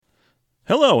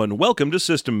Hello and welcome to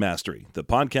System Mastery, the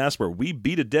podcast where we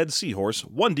beat a dead seahorse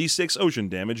 1d6 ocean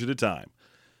damage at a time.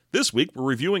 This week we're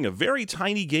reviewing a very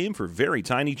tiny game for very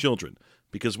tiny children,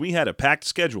 because we had a packed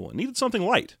schedule and needed something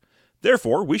light.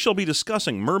 Therefore, we shall be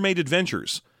discussing Mermaid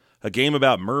Adventures, a game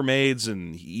about mermaids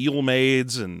and eel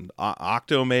maids and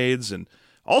octomaids, and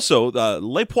also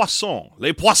Les Poissons,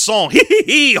 hee hee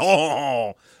hee,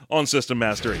 on System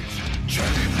Mastery.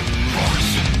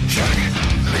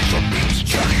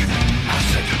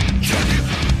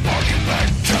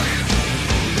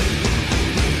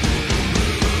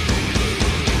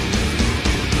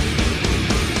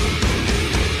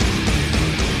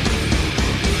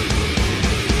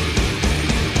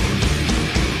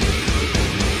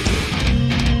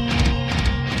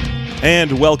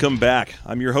 And welcome back.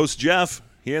 I'm your host, Jeff,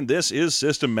 and this is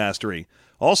System Mastery.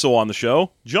 Also on the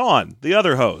show, John, the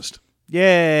other host.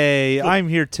 Yay, I'm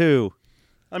here too.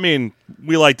 I mean,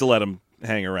 we like to let him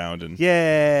hang around. And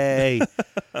Yay,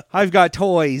 I've got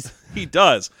toys. He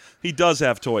does. He does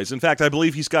have toys. In fact, I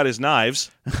believe he's got his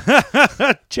knives.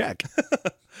 Check.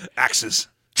 Axes.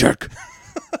 Check.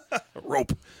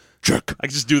 Rope. Check. I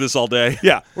can just do this all day.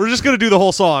 Yeah, we're just going to do the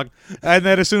whole song, and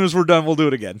then as soon as we're done, we'll do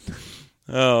it again.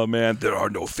 Oh, man. There are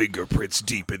no fingerprints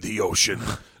deep in the ocean.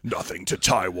 Nothing to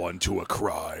tie one to a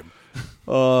crime.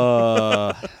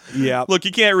 Yeah. Look,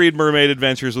 you can't read Mermaid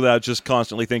Adventures without just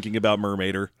constantly thinking about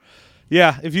Mermaider.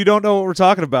 Yeah, if you don't know what we're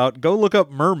talking about, go look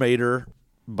up Mermaider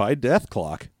by Death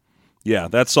Clock. Yeah,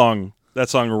 that song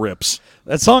rips.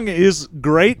 That song is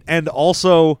great, and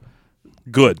also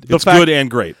Good. It's good and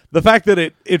great. The fact that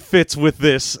it fits with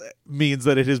this means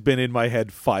that it has been in my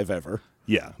head forever.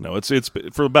 Yeah, no, it's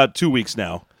for about 2 weeks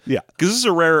now. Yeah. Because this is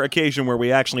a rare occasion where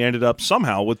we actually ended up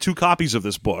somehow with 2 copies of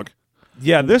this book.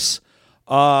 Yeah, this,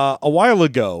 a while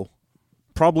ago,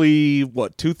 probably,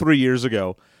 2-3 years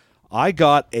ago, I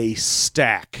got a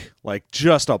stack, like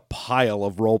just a pile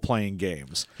of role-playing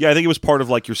games. Yeah, I think it was part of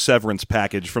like your severance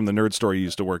package from the nerd store you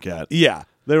used to work at. Yeah,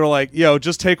 they were like, yo,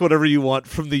 just take whatever you want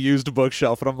from the used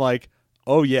bookshelf. And I'm like,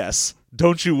 oh, yes.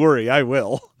 Don't you worry, I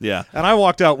will. Yeah. And I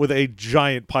walked out with a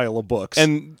giant pile of books.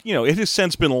 And, it has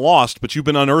since been lost, but you've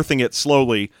been unearthing it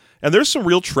slowly. And there's some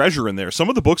real treasure in there. Some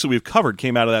of the books that we've covered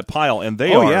came out of that pile, and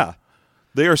they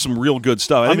are some real good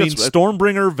stuff. I mean,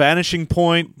 Stormbringer, Vanishing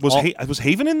Point. Was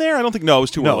Haven in there? I don't think, no, it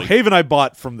was too early. No, Haven I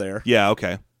bought from there. Yeah,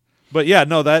 okay. But yeah,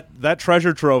 no, that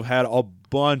treasure trove had a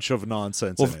bunch of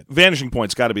nonsense in it. Vanishing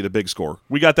Point's got to be the big score.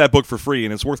 We got that book for free,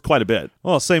 and it's worth quite a bit.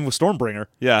 Well, same with Stormbringer.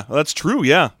 Yeah, that's true,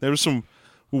 yeah. There was some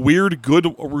weird, good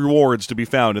rewards to be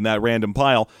found in that random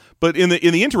pile. But in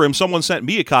the interim, someone sent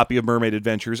me a copy of Mermaid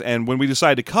Adventures, and when we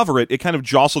decided to cover it, it kind of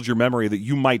jostled your memory that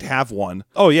you might have one.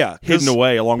 Oh, yeah. Hidden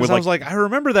away, along with I was like, I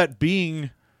remember that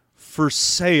being for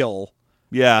sale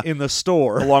in the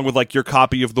store. Along with like your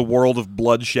copy of The World of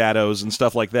Blood Shadows and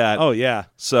stuff like that. Oh, yeah.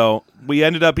 So we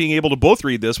ended up being able to both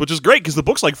read this, which is great because the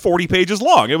book's like 40 pages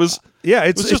long. It was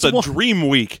just a dream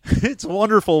week. It's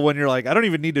wonderful when you're like, I don't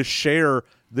even need to share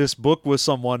this book with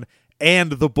someone,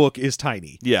 and the book is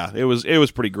tiny. Yeah, it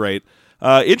was pretty great.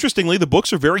 Interestingly, the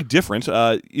books are very different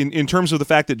in terms of the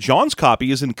fact that John's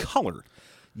copy is in color.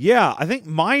 Yeah, I think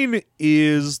mine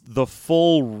is the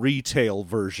full retail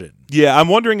version. Yeah, I'm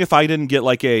wondering if I didn't get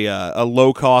like a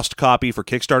low-cost copy for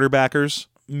Kickstarter backers.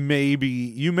 Maybe.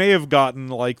 You may have gotten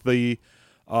like the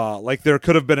like there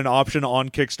could have been an option on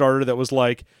Kickstarter that was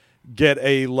like, get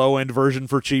a low-end version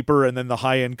for cheaper and then the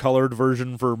high-end colored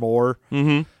version for more.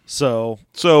 Mm-hmm. So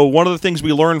one of the things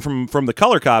we learned from the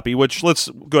color copy, which let's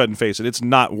go ahead and face it, it's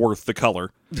not worth the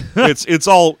color. it's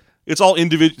all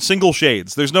individual single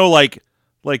shades. There's no like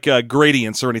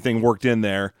gradients or anything worked in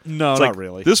there. No, it's not like,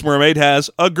 really. This mermaid has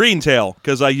a green tail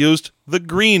because I used the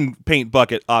green paint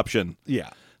bucket option. Yeah.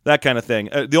 That kind of thing.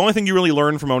 The only thing you really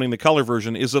learn from owning the color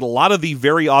version is that a lot of the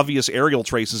very obvious aerial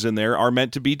traces in there are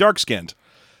meant to be dark-skinned.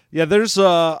 Yeah, there's,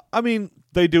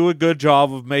 they do a good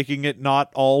job of making it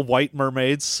not all white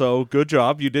mermaids, so good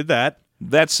job, you did that.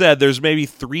 That said, there's maybe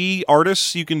 3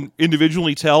 artists you can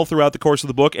individually tell throughout the course of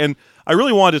the book, and I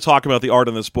really wanted to talk about the art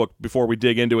in this book before we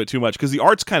dig into it too much, because the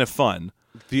art's kind of fun.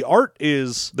 The art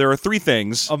is... There are 3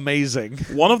 things. Amazing.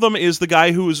 One of them is the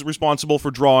guy who is responsible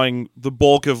for drawing the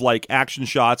bulk of, like, action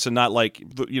shots and not, like,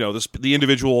 the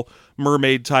individual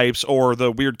mermaid types or the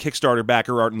weird Kickstarter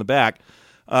backer art in the back.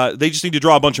 They just need to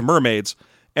draw a bunch of mermaids.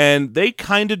 And they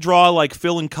kind of draw like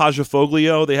Phil and Kaja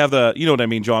Foglio. They have you know what I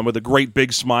mean, John, with the great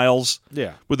big smiles.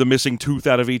 Yeah. With the missing tooth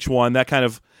out of each one. That kind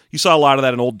of, you saw a lot of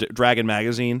that in old Dragon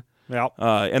magazine. Yeah.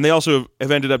 And they also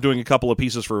have ended up doing a couple of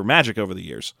pieces for Magic over the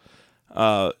years.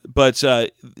 But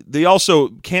they also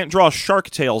can't draw shark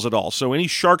tails at all. So any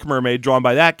shark mermaid drawn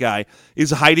by that guy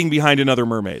is hiding behind another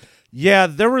mermaid. Yeah,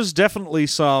 there was definitely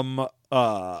some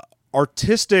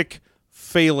artistic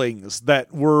failings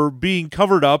that were being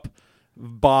covered up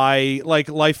by like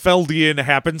Liefeldian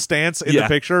happenstance in the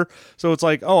picture. So it's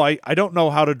like, oh, I don't know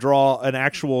how to draw an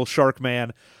actual shark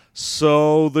man.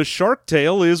 So the shark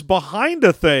tail is behind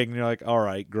a thing. And you're like, all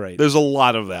right, great. There's a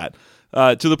lot of that.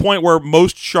 To the point where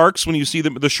most sharks, when you see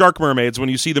them, the shark mermaids, when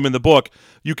you see them in the book,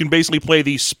 you can basically play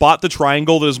the spot the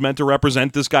triangle that is meant to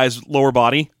represent this guy's lower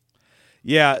body.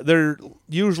 Yeah, they're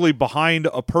usually behind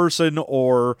a person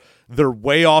or they're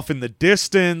way off in the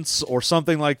distance or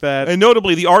something like that. And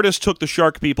notably, the artist took the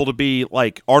shark people to be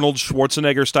like Arnold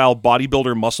Schwarzenegger-style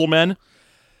bodybuilder muscle men.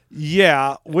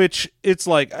 Yeah, which it's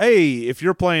like, hey, if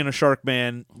you're playing a shark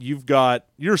man,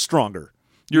 you're stronger.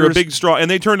 You're a big, strong... And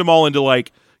they turned them all into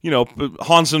like,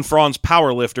 Hans and Franz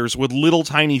power lifters with little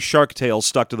tiny shark tails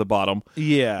stuck to the bottom.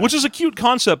 Yeah. Which is a cute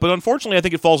concept, but unfortunately I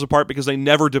think it falls apart because they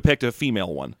never depict a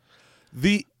female one.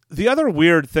 The other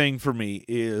weird thing for me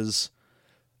is,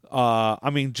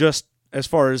 just as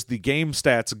far as the game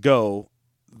stats go,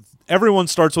 everyone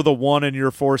starts with a 1 in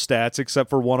your 4 stats except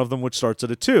for one of them which starts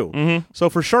at a 2. Mm-hmm. So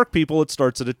for shark people, it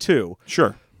starts at a 2.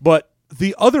 Sure. But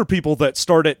the other people that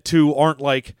start at 2 aren't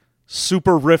like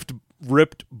super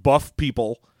ripped buff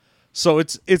people. So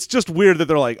it's just weird that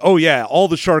they're like, oh yeah, all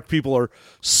the shark people are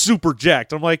super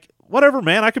jacked. I'm like, whatever,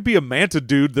 man. I could be a manta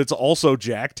dude that's also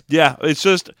jacked. Yeah, it's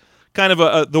just kind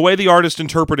of the way the artist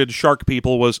interpreted shark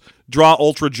people was draw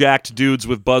ultra jacked dudes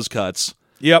with buzz cuts.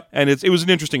 Yep. And it was an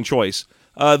interesting choice.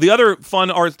 The other fun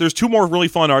art, there's 2 more really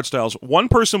fun art styles. One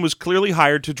person was clearly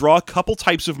hired to draw a couple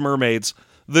types of mermaids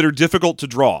that are difficult to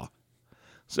draw.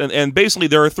 And basically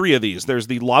there are 3 of these. There's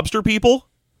the lobster people,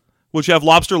 which have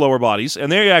lobster lower bodies,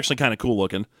 and they're actually kind of cool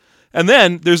looking. And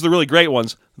then there's the really great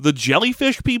ones, the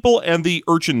jellyfish people and the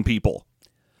urchin people.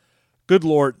 Good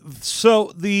Lord.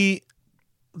 So the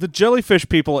jellyfish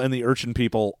people and the urchin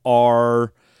people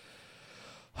are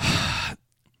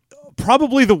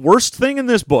probably the worst thing in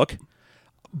this book,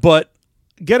 but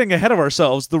getting ahead of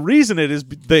ourselves, the reason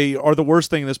they are the worst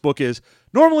thing in this book is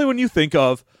normally when you think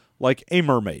of like a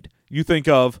mermaid, you think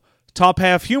of top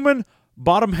half human,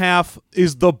 bottom half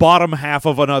is the bottom half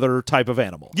of another type of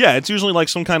animal. Yeah, it's usually like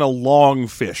some kind of long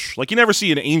fish. Like you never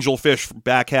see an angel fish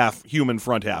back half, human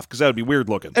front half, because that would be weird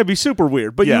looking. It'd be super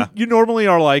weird. But yeah. you normally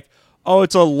are like, oh,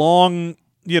 it's a long,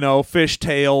 fish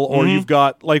tail, or you've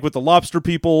got, like with the lobster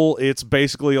people, it's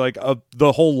basically like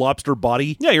the whole lobster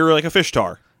body. Yeah, you're like a fish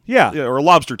tar. Yeah. Or a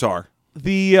lobster tar.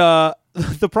 The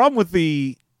problem with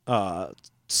the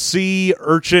sea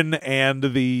urchin and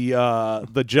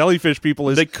the jellyfish people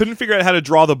is they couldn't figure out how to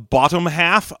draw the bottom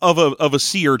half of a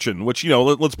sea urchin, which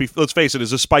let's face it,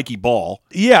 is a spiky ball.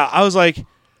 Yeah, I was like,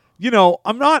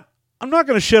 I'm not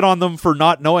going to shit on them for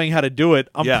not knowing how to do it.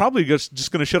 I'm probably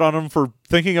just going to shit on them for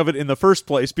thinking of it in the first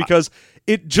place because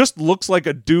it just looks like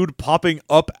a dude popping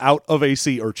up out of a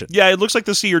sea urchin. Yeah, it looks like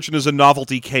the sea urchin is a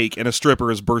novelty cake and a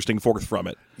stripper is bursting forth from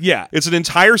it. Yeah. It's an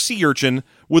entire sea urchin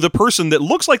with a person that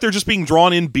looks like they're just being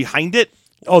drawn in behind it.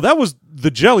 Oh, that was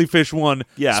the jellyfish one.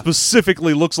 Yeah.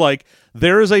 Specifically looks like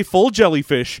there is a full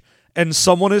jellyfish and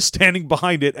someone is standing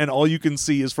behind it and all you can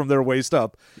see is from their waist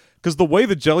up. Because the way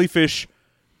the jellyfish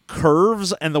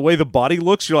curves and the way the body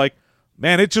looks, you're like,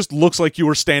 man, it just looks like you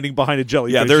were standing behind a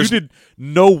jellyfish. Yeah, you did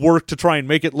no work to try and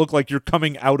make it look like you're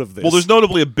coming out of this. Well, there's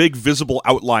notably a big visible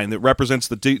outline that represents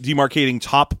the demarcating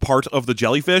top part of the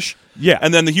jellyfish. Yeah.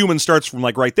 And then the human starts from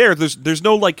like right there. There's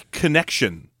no like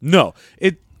connection. No.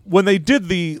 When they did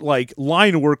the like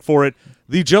line work for it,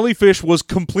 the jellyfish was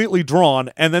completely drawn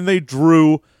and then they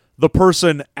drew the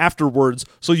person afterwards.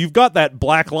 So you've got that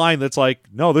black line that's like,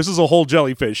 no, this is a whole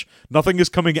jellyfish. Nothing is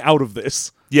coming out of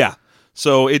this. Yeah.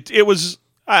 So it was...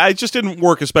 it just didn't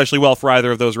work especially well for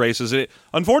either of those races.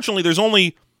 Unfortunately, there's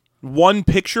only one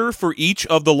picture for each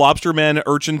of the lobster men,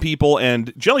 urchin people,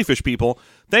 and jellyfish people.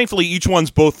 Thankfully, each one's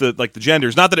both the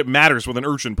genders. Not that it matters with an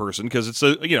urchin person, because it's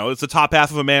the top half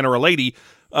of a man or a lady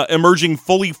emerging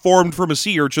fully formed from a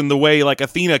sea urchin, the way like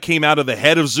Athena came out of the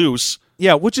head of Zeus.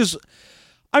 Yeah, which is...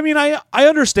 I mean, I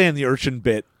understand the urchin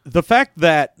bit. The fact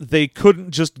that they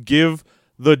couldn't just give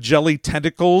the jelly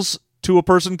tentacles to a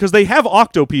person, because they have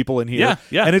octo people in here.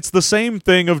 Yeah. And it's the same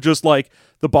thing of just like,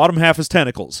 the bottom half is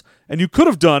tentacles. And you could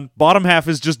have done, bottom half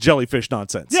is just jellyfish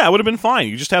nonsense. Yeah, it would have been fine.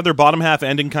 You just have their bottom half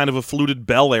ending kind of a fluted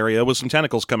bell area with some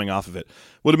tentacles coming off of it.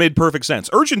 Would have made perfect sense.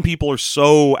 Urchin people are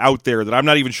so out there that I'm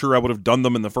not even sure I would have done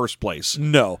them in the first place.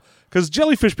 No. Because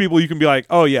jellyfish people, you can be like,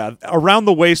 oh yeah, around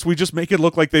the waist, we just make it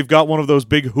look like they've got one of those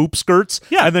big hoop skirts,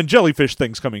 and then jellyfish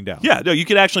things coming down. Yeah, no, you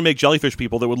could actually make jellyfish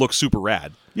people that would look super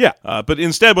rad. Yeah. But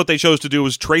instead, what they chose to do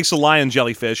was trace a lion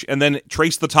jellyfish and then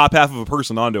trace the top half of a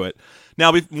person onto it.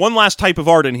 Now, one last type of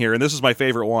art in here, and this is my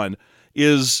favorite one,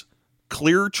 is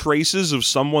clear traces of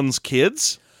someone's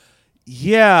kids.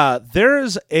 Yeah,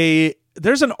 there's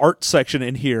an art section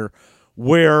in here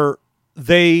where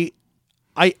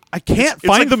I can't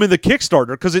find them in the Kickstarter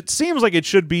because it seems like it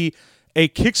should be a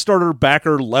Kickstarter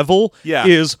backer level. Yeah.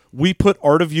 Is we put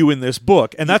art of you in this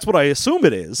book, and that's what I assume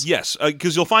it is. Yes,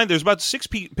 because you'll find there's about 6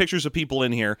 pictures of people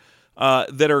in here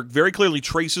that are very clearly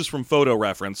traces from photo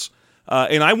reference.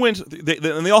 And I went,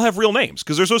 and they all have real names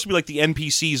because they're supposed to be like the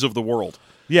NPCs of the world.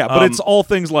 Yeah, but it's all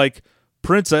things like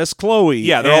Princess Chloe,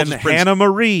 yeah, they're all and just Hannah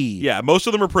Marie. Yeah, most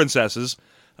of them are princesses.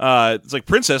 It's like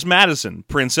Princess Madison,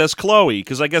 Princess Chloe,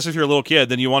 because I guess if you're a little kid,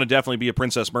 then you want to definitely be a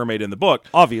princess mermaid in the book,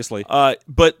 obviously.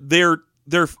 But they're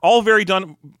all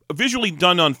visually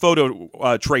done on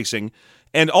photo tracing,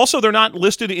 and also they're not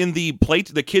listed in the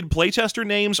kid playtester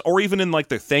names or even in like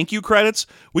the thank you credits.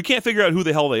 We can't figure out who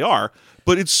the hell they are,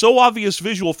 but it's so obvious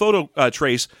visual photo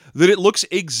trace that it looks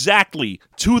exactly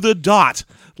to the dot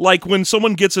like when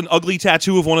someone gets an ugly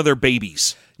tattoo of one of their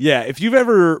babies. Yeah, if you've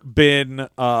ever been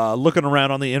looking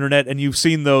around on the internet and you've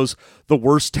seen the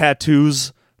worst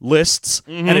tattoos lists,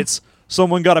 and it's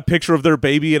someone got a picture of their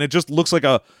baby and it just looks like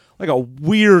a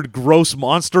weird, gross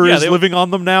monster is living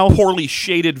on them now. Poorly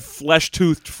shaded,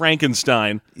 flesh-toothed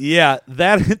Frankenstein. Yeah,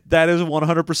 that is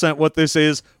 100% what this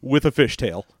is with a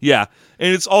fishtail. Yeah,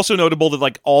 and it's also notable that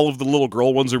like all of the little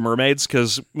girl ones are mermaids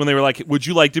because when they were like, would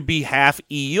you like to be half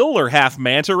eel or half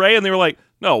manta ray? And they were like,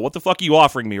 no, what the fuck are you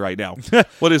offering me right now?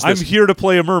 What is this? I'm here to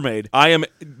play a mermaid. I am.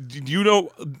 You go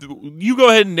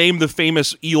ahead and name the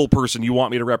famous eel person you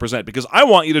want me to represent because I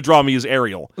want you to draw me as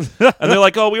Ariel. And they're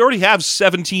like, oh, we already have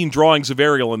 17 drawings of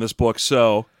Ariel in this book,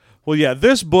 so. Well, yeah,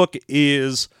 this book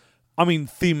is, I mean,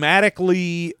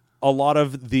 thematically, a lot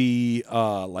of the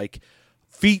like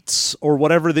feats or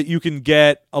whatever that you can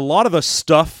get, a lot of the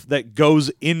stuff that goes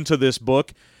into this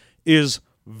book is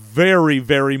very,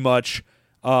 very much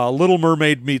Little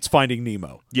Mermaid meets Finding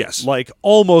Nemo. Yes. Like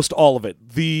almost all of it.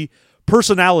 The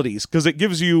personalities, because it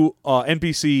gives you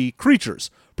NPC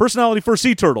creatures. Personality for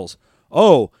sea turtles.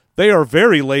 Oh, they are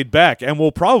very laid back and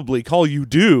will probably call you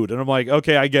dude. And I'm like,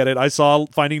 okay, I get it. I saw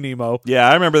Finding Nemo. Yeah,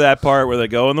 I remember that part where they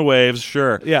go in the waves.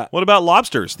 Sure. Yeah. What about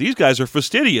lobsters? These guys are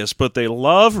fastidious, but they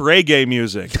love reggae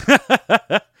music.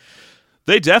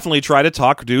 They definitely try to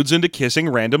talk dudes into kissing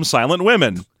random silent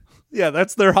women. Yeah,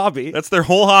 that's their hobby. That's their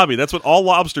whole hobby. That's what all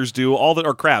lobsters do,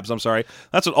 or crabs, I'm sorry.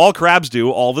 That's what all crabs do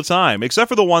all the time, except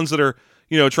for the ones that are,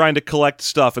 trying to collect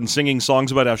stuff and singing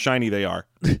songs about how shiny they are.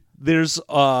 There's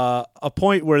a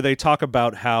point where they talk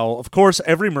about how, of course,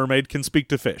 every mermaid can speak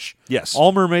to fish. Yes.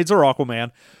 All mermaids are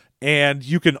Aquaman, and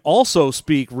you can also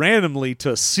speak randomly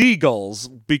to seagulls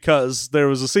because there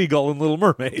was a seagull in Little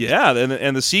Mermaid. Yeah,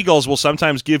 and the seagulls will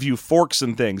sometimes give you forks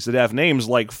and things that have names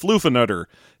like Floofenutter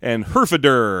and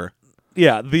Herfidur.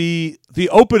 Yeah, the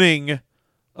opening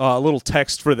little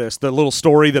text for this, the little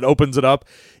story that opens it up,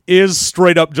 is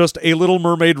straight up just a little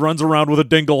mermaid runs around with a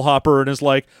dingle hopper and is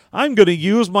like, I'm going to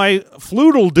use my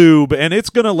Floodledoob and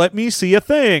it's going to let me see a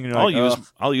thing.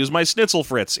 I'll use my Schnitzel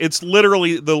Fritz. It's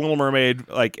literally the Little Mermaid,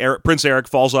 like Prince Eric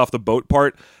falls off the boat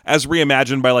part as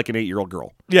reimagined by like an 8-year-old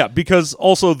girl. Yeah, because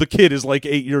also the kid is like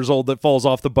 8 years old that falls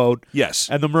off the boat. Yes.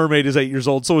 And the mermaid is 8 years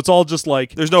old, so it's all just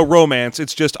like... There's no romance.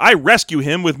 It's just, I rescue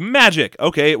him with magic.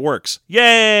 Okay, it works.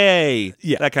 Yay!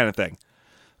 Yeah. That kind of thing.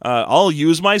 I'll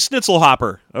use my Schnitzel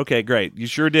hopper. Okay, great. You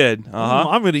sure did.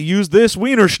 I'm going to use this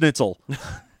Wiener Schnitzel.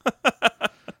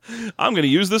 I'm going to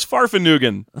use this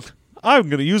Farfanugan. I'm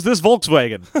going to use this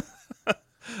Volkswagen.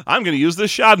 I'm going to use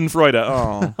this Schadenfreude.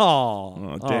 Oh.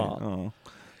 Oh, damn. Oh.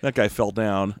 That guy fell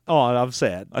down. Oh, I'm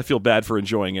sad. I feel bad for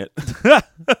enjoying it.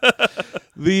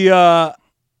 The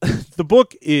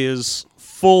book is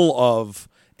full of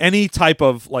any type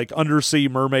of like undersea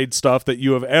mermaid stuff that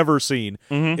you have ever seen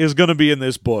is going to be in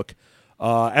this book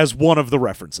as one of the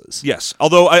references. Yes.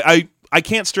 Although I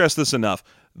can't stress this enough.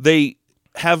 They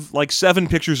have like 7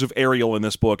 pictures of Ariel in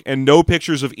this book and no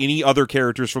pictures of any other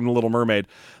characters from The Little Mermaid.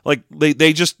 Like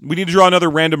they just, we need to draw another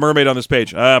random mermaid on this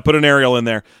page. Put an Ariel in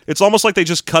there. It's almost like they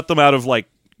just cut them out of like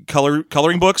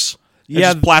coloring books and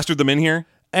just plastered them in here.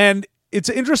 And it's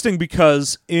interesting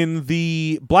because in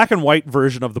the black and white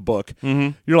version of the book,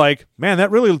 you're like, man,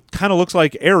 that really kind of looks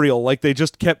like Ariel. Like they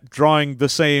just kept drawing the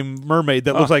same mermaid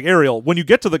that looks like Ariel. When you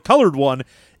get to the colored one,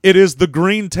 it is the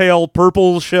green tail,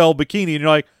 purple shell bikini, and you're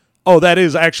like, Oh, that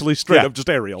is actually straight Yeah. up just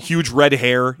Ariel. Huge red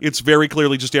hair. It's very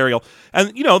clearly just Ariel.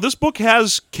 And, this book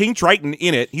has King Triton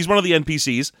in it. He's one of the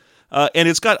NPCs. And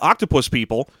it's got octopus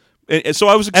people. And so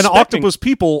I was expecting... And octopus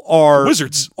people are...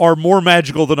 Wizards. Are more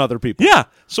magical than other people. Yeah.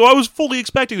 So I was fully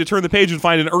expecting to turn the page and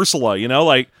find an Ursula,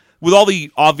 like, with all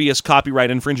the obvious copyright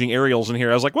infringing Ariels in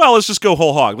here. I was like, well, let's just go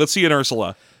whole hog. Let's see an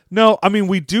Ursula. No, I mean,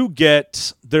 we do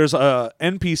get... There's a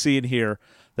NPC in here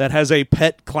that has a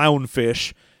pet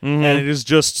clownfish, and it is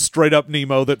just straight up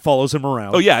Nemo that follows him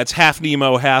around. Oh, yeah. It's half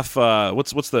Nemo, half...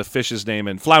 what's the fish's name?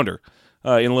 And Flounder.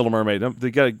 In Little Mermaid.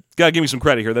 They gotta give me some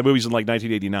credit here. That movie's in like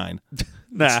 1989.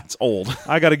 Nah. It's old.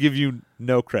 I gotta give you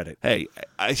no credit. Hey,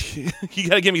 you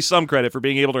gotta give me some credit for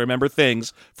being able to remember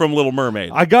things from Little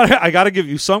Mermaid. I gotta give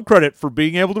you some credit for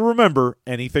being able to remember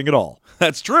anything at all.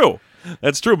 That's true.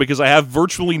 That's true, because I have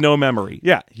virtually no memory.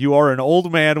 Yeah, you are an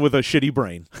old man with a shitty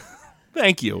brain.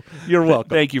 Thank you. You're welcome.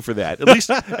 Thank you for that.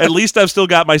 At least I've still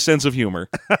got my sense of humor.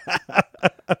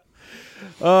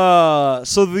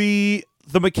 So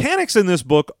the mechanics in this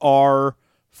book are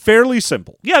fairly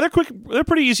simple. Yeah, they're quick. They're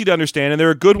pretty easy to understand, and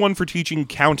they're a good one for teaching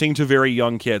counting to very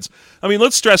young kids. I mean,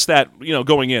 let's stress that,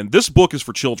 going in, this book is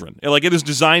for children. Like, it is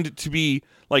designed to be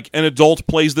like an adult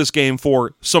plays this game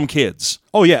for some kids.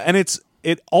 Oh yeah, and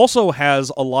it also has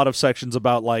a lot of sections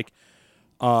about like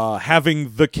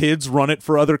having the kids run it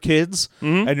for other kids,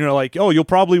 and you're like, oh, you'll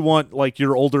probably want like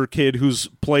your older kid who's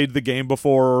played the game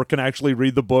before or can actually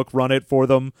read the book, run it for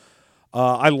them.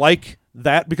 I like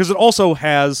that because it also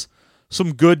has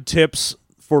some good tips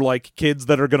for like kids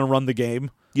that are going to run the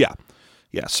game. Yeah.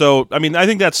 So I mean, I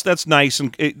think that's nice,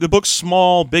 and the book's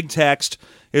small, big text.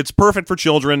 It's perfect for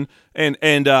children, and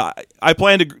I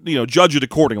plan to judge it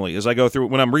accordingly as I go through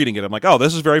it. When I'm reading it, I'm like, oh,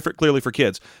 this is very clearly for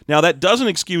kids. Now that doesn't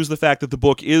excuse the fact that the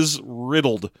book is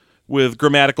riddled with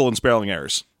grammatical and spelling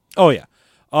errors. Oh yeah.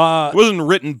 It wasn't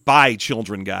written by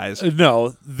children, guys.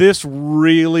 No, this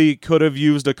really could have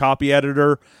used a copy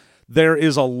editor. There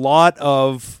is a lot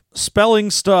of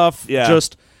spelling stuff,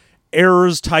 just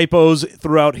errors, typos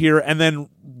throughout here, and then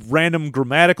random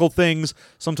grammatical things.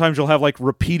 Sometimes you'll have like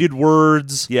repeated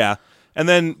words. Yeah. And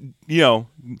then,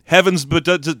 heavens, but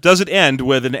does it end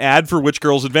with an ad for Witch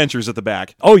Girl's Adventures at the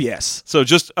back? Oh, yes. So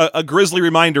just a grisly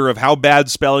reminder of how bad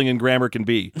spelling and grammar can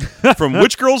be. From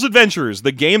Witch Girl's Adventures,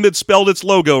 the game that spelled its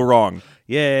logo wrong.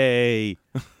 Yay.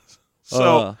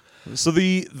 So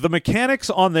the mechanics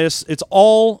on this, it's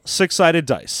all 6-sided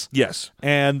dice. Yes.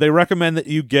 And they recommend that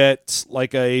you get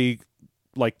like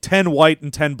 10 white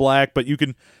and 10 black, but you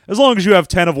can, as long as you have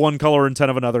 10 of one color and 10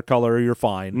 of another color, you're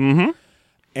fine. Mm-hmm.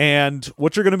 And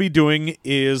what you're going to be doing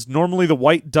is normally the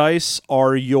white dice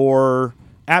are your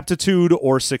aptitude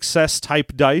or success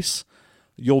type dice.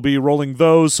 You'll be rolling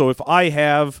those. So if I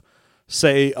have,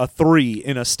 say, a 3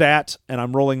 in a stat and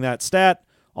I'm rolling that stat,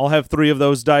 I'll have 3 of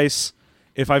those dice.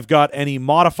 If I've got any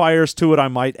modifiers to it, I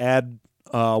might add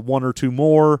 1 or 2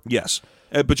 more. Yes.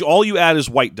 But all you add is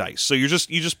white dice. So you're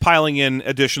just piling in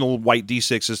additional white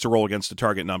d6s to roll against a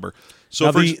target number.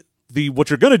 So now what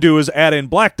you're going to do is add in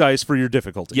black dice for your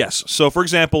difficulty. Yes. So, for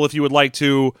example, if you would like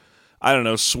to, I don't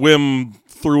know, swim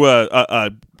through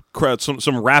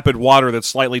some rapid water that's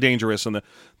slightly dangerous, and the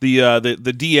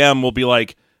DM will be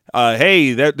like,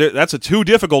 hey, that's a 2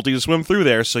 difficulty to swim through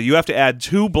there, so you have to add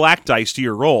 2 black dice to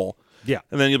your roll. Yeah.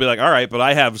 And then you'll be like, all right, but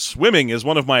I have swimming as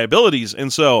one of my abilities,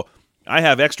 and so I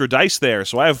have extra dice there,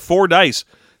 so I have 4 dice.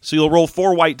 So you'll roll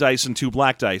 4 white dice and 2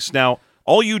 black dice. Now,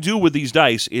 all you do with these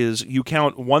dice is you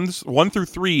count 1 through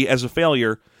 3 as a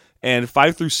failure and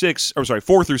 4 through 6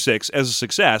 as a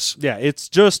success. Yeah, it's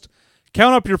just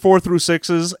count up your 4 through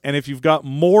 6s, and if you've got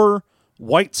more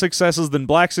white successes than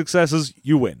black successes,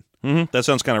 you win. Mm-hmm. That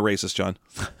sounds kind of racist, John.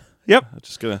 Yep. I'm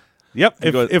just gonna. Yep.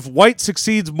 If white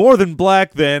succeeds more than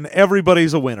black, then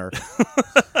everybody's a winner.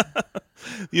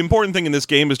 The important thing in this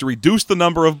game is to reduce the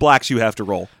number of blacks you have to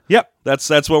roll. Yep. That's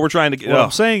what we're trying to get. What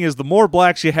I'm saying is the more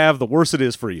blacks you have, the worse it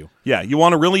is for you. Yeah, you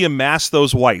want to really amass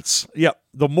those whites. Yep.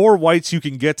 The more whites you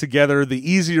can get together, the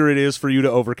easier it is for you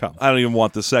to overcome. I don't even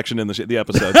want this section in the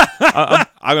episode.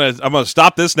 I'm gonna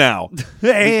stop this now.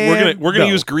 We're gonna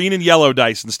use green and yellow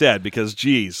dice instead because,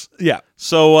 geez. Yeah.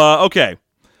 So okay.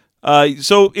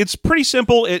 So it's pretty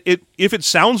simple. If it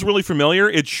sounds really familiar,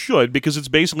 it should, because it's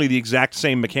basically the exact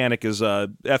same mechanic as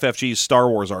FFG's Star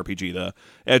Wars RPG, the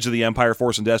Edge of the Empire,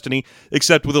 Force and Destiny,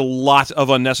 except with a lot of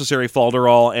unnecessary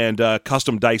falderall and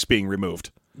custom dice being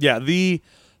removed. Yeah, the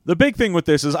big thing with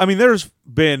this is, I mean, there's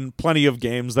been plenty of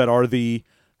games that are the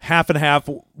half and half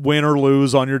win or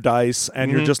lose on your dice,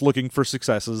 and you're just looking for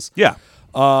successes. Yeah.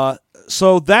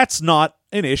 So that's not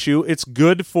an issue. It's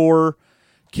good for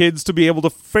kids to be able to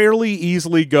fairly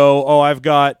easily go, oh, I've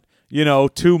got,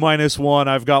 2 minus 1,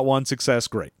 I've got 1 success,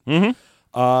 great. With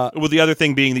the other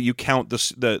thing being that you count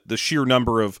the sheer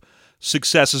number of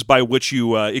successes by which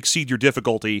you exceed your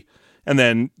difficulty, and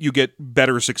then you get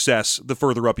better success the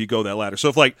further up you go that ladder. So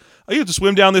if you have to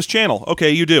swim down this channel, okay,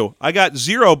 you do. I got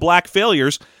 0 black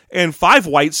failures and 5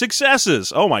 white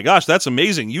successes. Oh my gosh, that's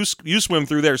amazing. You swim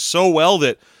through there so well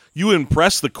that you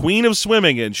impress the queen of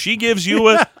swimming, and she gives you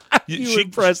a... she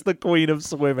impress the queen of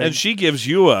swimming. And she gives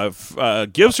you a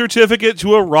gift certificate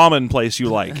to a ramen place you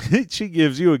like. She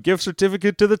gives you a gift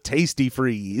certificate to the Tasty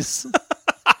Freeze.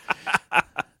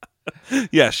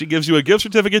 Yeah, she gives you a gift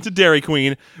certificate to Dairy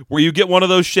Queen where you get one of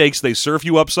those shakes they serve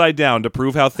you upside down to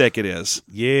prove how thick it is.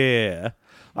 Yeah.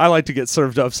 I like to get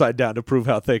served upside down to prove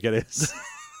how thick it is.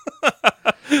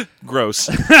 Gross.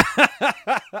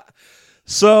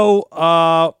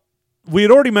 So, we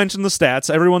had already mentioned the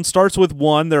stats. Everyone starts with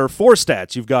 1. There are 4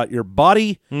 stats. You've got your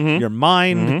body, your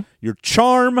mind, your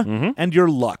charm, and your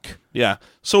luck. Yeah.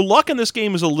 So luck in this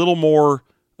game is a little more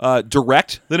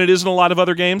direct than it is in a lot of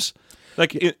other games.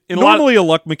 Like normally, a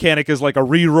luck mechanic is like a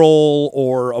reroll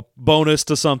or a bonus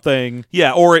to something.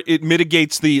 Yeah, or it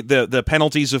mitigates the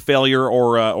penalties of failure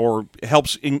or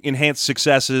helps enhance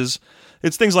successes.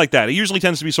 It's things like that. It usually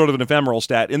tends to be sort of an ephemeral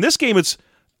stat. In this game, it's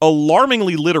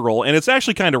alarmingly literal, and it's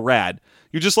actually kind of rad.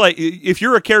 You're just like, if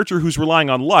you're a character who's relying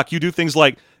on luck, you do things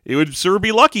like, it would sure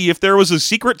be lucky if there was a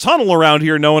secret tunnel around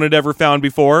here no one had ever found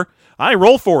before. I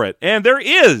roll for it, and there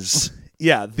is.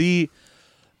 Yeah,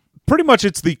 pretty much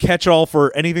it's the catch-all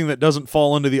for anything that doesn't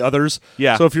fall into the others.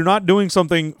 Yeah. So if you're not doing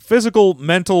something physical,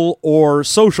 mental, or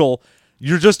social,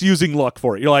 you're just using luck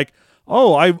for it. You're like,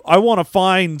 oh, I want to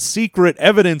find secret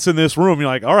evidence in this room. You're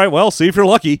like, all right, well, see if you're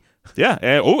lucky. Yeah,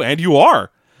 and you are.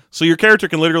 So your character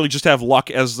can literally just have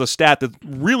luck as the stat that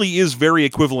really is very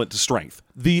equivalent to strength.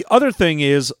 The other thing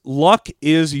is, luck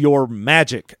is your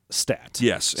magic stat.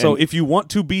 Yes. So if you want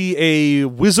to be a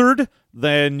wizard,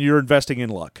 then you're investing in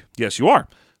luck. Yes, you are.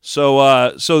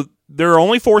 So there are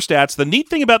only 4 stats. The neat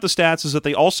thing about the stats is that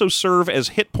they also serve as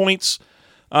hit points.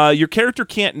 Your character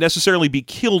can't necessarily be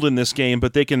killed in this game,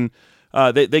 but they can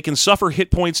suffer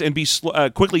hit points and be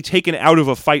quickly taken out of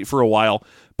a fight for a while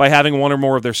by having 1 or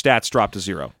more of their stats drop to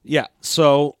 0. Yeah,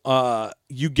 so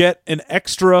you get an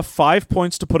extra 5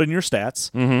 points to put in your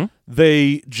stats. Mm-hmm.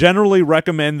 They generally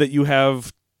recommend that you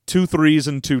have 2 3s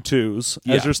and 2 2s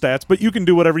as your stats, but you can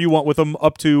do whatever you want with them.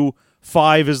 Up to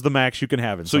 5 is the max you can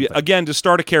have in something. So again, to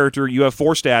start a character, you have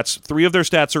 4 stats. 3 of their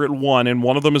stats are at 1, and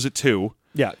 1 of them is at 2.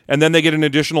 Yeah. And then they get an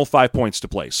additional 5 points to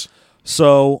place.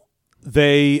 So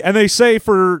they say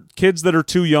for kids that are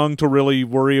too young to really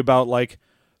worry about like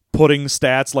putting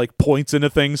stats like points into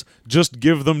things, just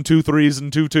give them 2 3s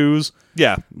and 2 2s.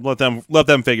 Yeah, let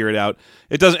them figure it out.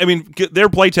 It doesn't. I mean, their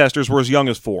playtesters were as young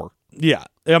as 4. Yeah,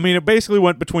 I mean, it basically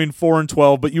went between 4 and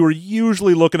 12, but you were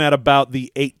usually looking at about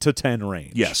the 8 to 10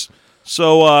 range. Yes.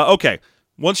 So okay,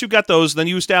 once you've got those, then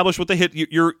you establish what the hit.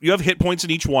 You have hit points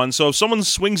in each one. So if someone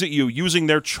swings at you using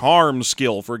their charm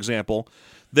skill, for example,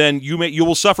 then you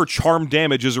will suffer charm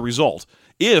damage as a result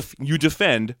if you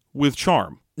defend with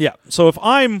charm. Yeah. So if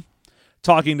I'm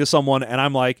talking to someone and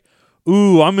I'm like,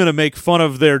 ooh, I'm going to make fun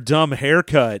of their dumb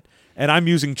haircut, and I'm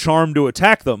using charm to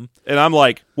attack them. And I'm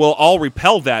like, well, I'll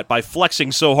repel that by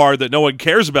flexing so hard that no one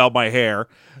cares about my hair.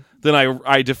 Then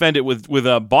I defend it with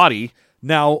a body.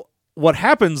 Now, what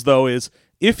happens, though, is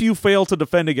if you fail to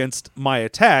defend against my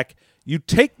attack, you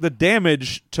take the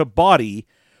damage to body,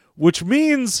 which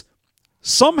means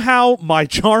somehow my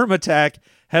charm attack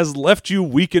has left you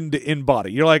weakened in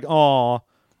body. You're like, aw,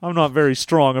 I'm not very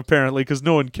strong, apparently, because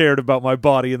no one cared about my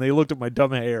body, and they looked at my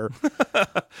dumb hair.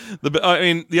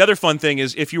 The other fun thing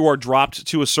is if you are dropped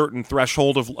to a certain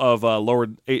threshold of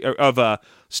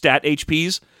stat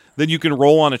HPs, then you can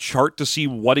roll on a chart to see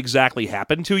what exactly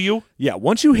happened to you. Yeah,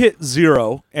 once you hit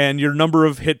 0 and your number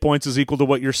of hit points is equal to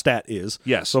what your stat is.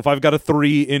 Yes. So if I've got a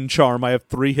 3 in charm, I have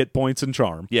 3 hit points in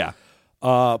charm. Yeah.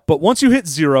 But once you hit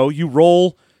 0, you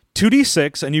roll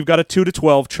 2d6, and you've got a 2 to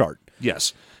 12 chart.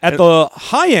 Yes. At the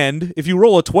high end, if you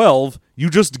roll a 12,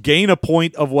 you just gain a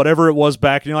point of whatever it was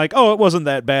back, and you're like, oh, it wasn't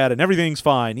that bad, and everything's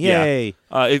fine. Yay.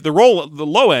 Yeah. If the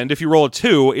low end, if you roll a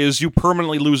 2, is you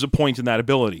permanently lose a point in that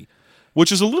ability,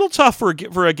 which is a little tough for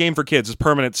a game for kids. It's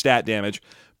permanent stat damage.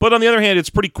 But on the other hand,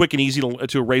 it's pretty quick and easy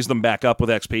to raise them back up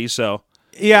with XP. So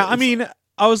yeah, I mean,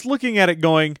 I was looking at it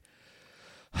going,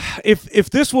 If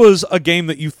this was a game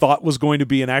that you thought was going to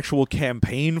be an actual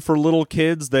campaign for little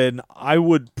kids, then I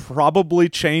would probably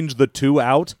change the 2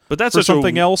 out But that's for such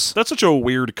something else. That's such a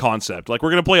weird concept. Like, we're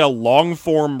going to play a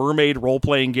long-form mermaid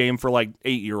role-playing game for, like,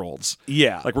 8-year-olds.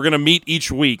 Yeah. Like, we're going to meet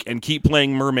each week and keep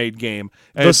playing mermaid game.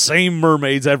 And The same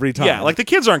mermaids every time. yeah, like, the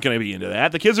kids aren't going to be into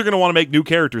that. The kids are going to want to make new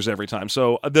characters every time.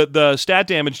 So the stat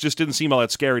damage just didn't seem all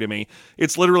that scary to me.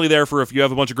 It's literally there for if you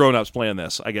have a bunch of grown-ups playing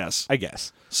this, I guess.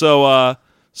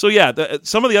 So yeah,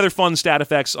 some of the other fun stat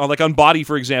effects, like on body,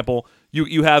 for example,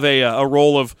 you have a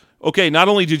roll of, okay, not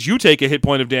only did you take a hit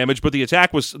point of damage, but the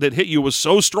attack that hit you was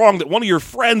so strong that one of your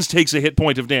friends takes a hit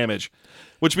point of damage,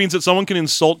 which means that someone can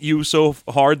insult you so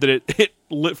hard that it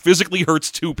physically hurts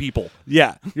 2 people.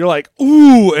 Yeah. You're like,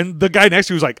 ooh, and the guy next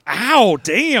to you is like, ow,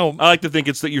 damn. I like to think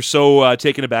it's that you're so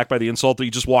taken aback by the insult that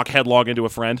you just walk headlong into a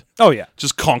friend. Oh, yeah.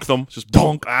 Just conk them. Just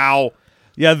donk. Ow.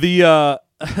 Yeah,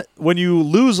 when you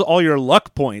lose all your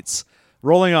luck points,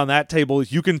 rolling on that table,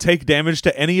 you can take damage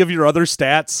to any of your other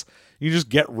stats. You just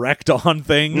get wrecked on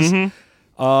things. Mm-hmm.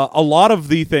 A lot of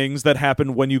the things that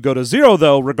happen when you go to 0,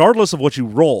 though, regardless of what you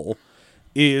roll,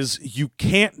 is you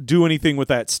can't do anything with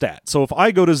that stat. So if I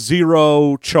go to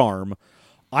 0 charm,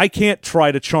 I can't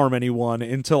try to charm anyone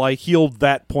until I healed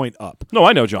that point up. No,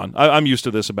 I know, John. I'm used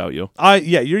to this about you.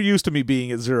 Yeah, you're used to me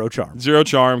being at 0 charm. 0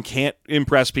 charm, can't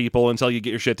impress people until you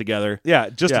get your shit together. Yeah,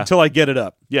 just until I get it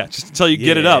up. Yeah, just until you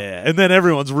get it up. And then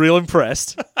everyone's real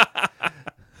impressed.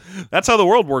 That's how the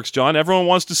world works, John. Everyone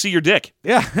wants to see your dick.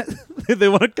 Yeah, they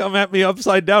want to come at me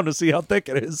upside down to see how thick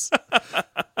it is.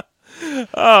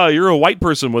 You're a white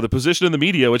person with a position in the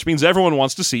media, which means everyone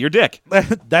wants to see your dick.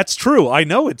 That's true. I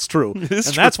know it's true.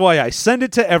 That's why I send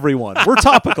it to everyone. We're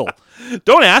topical.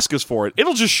 Don't ask us for it.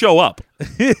 It'll just show up.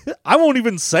 I won't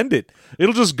even send it.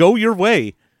 It'll just go your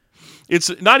way. It's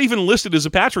not even listed as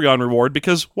a Patreon reward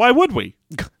because why would we?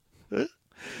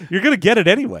 You're going to get it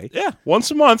anyway. Yeah, once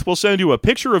a month we'll send you a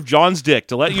picture of John's dick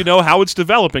to let you know how it's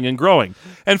developing and growing.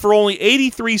 And for only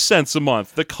 83 cents a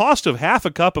month, the cost of half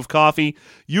a cup of coffee,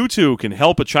 you too can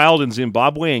help a child in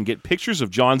Zimbabwe and get pictures of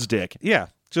John's dick. Yeah,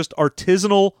 just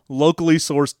artisanal, locally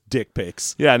sourced dick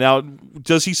pics. Yeah, now,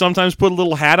 does he sometimes put a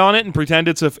little hat on it and pretend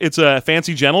it's a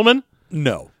fancy gentleman?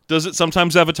 No. Does it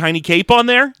sometimes have a tiny cape on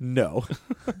there? No.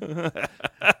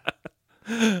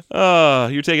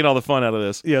 You're taking all the fun out of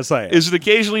this. Yes, I am. Is it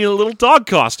occasionally a little dog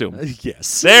costume?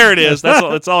 Yes. There it is.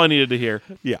 That's all I needed to hear.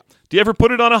 Yeah. Do you ever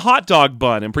put it on a hot dog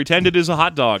bun and pretend it is a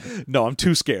hot dog? No, I'm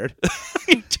too scared.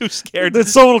 You're too scared. Then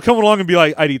someone will come along and be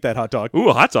like, I'd eat that hot dog. Ooh,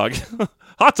 a hot dog.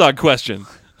 Hot dog question.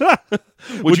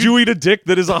 Would you eat a dick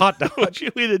that is a hot dog? Would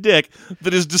you eat a dick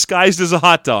that is disguised as a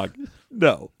hot dog?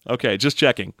 No. Okay, just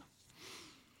checking.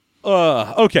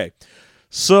 Okay.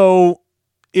 So,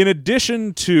 in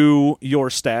addition to your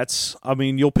stats, I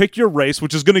mean, you'll pick your race,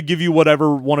 which is going to give you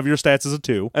whatever one of your stats is a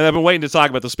 2. And I've been waiting to talk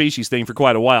about the species thing for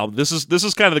quite a while. This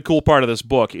is kind of the cool part of this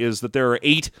book is that there are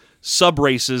 8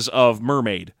 sub-races of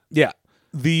mermaid. Yeah.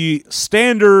 The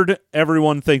standard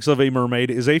everyone thinks of a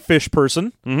mermaid is a fish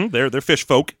person. Mm-hmm. They're fish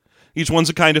folk. Each one's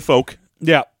a kind of folk.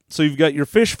 Yeah. So you've got your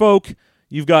fish folk.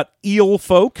 You've got eel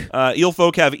folk. Eel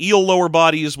folk have eel lower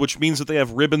bodies, which means that they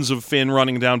have ribbons of fin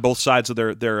running down both sides of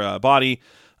their body.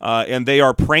 And they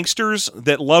are pranksters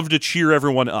that love to cheer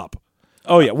everyone up.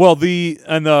 Oh, yeah. Well, the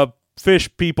fish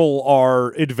people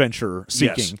are adventure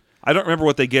seeking. Yes. I don't remember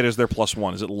what they get as their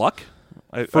 +1. Is it luck?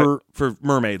 For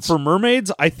mermaids. For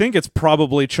mermaids, I think it's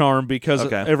probably charm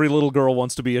because every little girl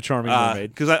wants to be a charming mermaid.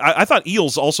 Because I thought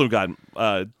eels also got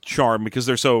charm because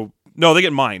they're so... No, they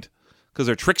get mind because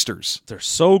they're tricksters. They're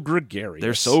so gregarious.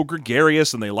 They're so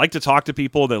gregarious, and they like to talk to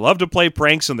people. They love to play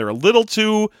pranks, and they're a little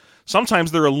too...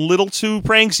 Sometimes they're a little too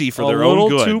pranksy for their own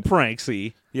good. A little too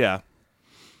pranksy. Yeah.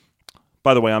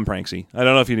 By the way, I'm Pranksy. I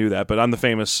don't know if you knew that, but I'm the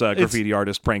famous graffiti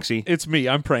artist, Pranksy. It's me.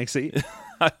 I'm Pranksy.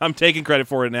 I'm taking credit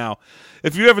for it now.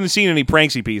 If you haven't seen any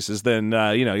Pranksy pieces, then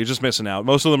you're just missing out.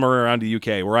 Most of them are around the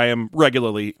UK, where I am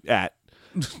regularly at.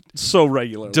 So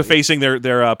regularly. Defacing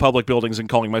their public buildings and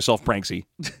calling myself Pranksy.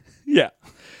 Yeah.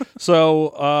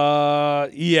 So,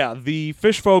 the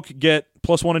fish folk get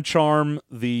 +1 in charm.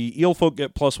 The eel folk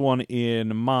get +1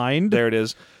 in mind. There it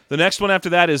is. The next one after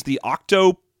that is the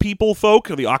octo people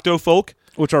folk, or the octo folk,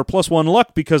 which are +1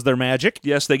 luck because they're magic.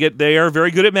 Yes, they are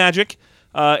very good at magic.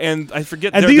 And I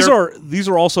forget. And these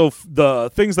are also the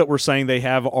things that we're saying they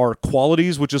have are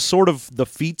qualities, which is sort of the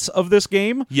feats of this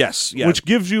game. Yes, yeah. Which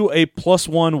gives you a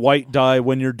 +1 white die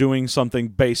when you're doing something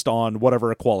based on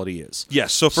whatever a quality is.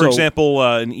 Yes. So, for example,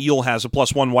 an eel has a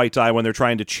 +1 white die when they're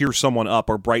trying to cheer someone up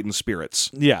or brighten spirits.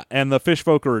 Yeah, and the fish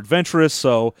folk are adventurous.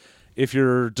 So, if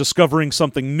you're discovering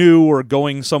something new or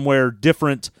going somewhere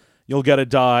different, you'll get a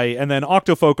die. And then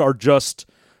octofolk are just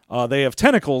They have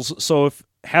tentacles, so if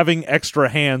having extra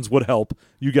hands would help,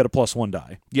 you get a +1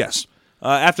 die. Yes.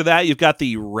 After that, you've got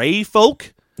the Ray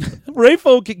Folk. Ray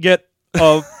folk get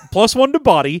a +1 to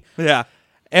body, Yeah.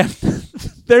 and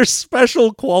their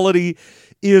special quality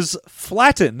is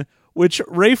flatten, which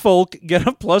Ray folk get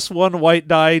a +1 white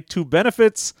die to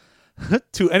benefits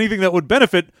to anything that would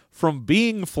benefit from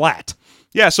being flat.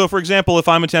 Yeah, so for example, if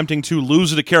I'm attempting to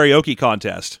lose at a karaoke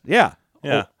contest, Yeah.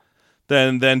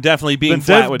 then definitely being Then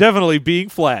flat would, definitely being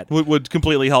flat. would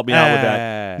completely help me out with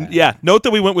that. Yeah, note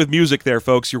that we went with music there,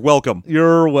 folks. You're welcome.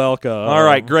 You're welcome. All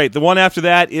right, great. The one after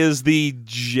that is the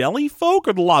Jelly Folk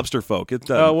or the Lobster Folk?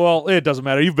 Well, it doesn't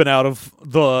matter. You've been out of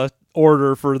the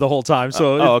order for the whole time,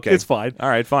 so okay. it's fine. All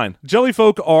right, fine.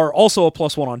 Jellyfolk are also a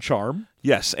 +1 on charm.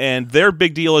 Yes, and their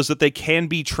big deal is that they can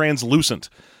be translucent.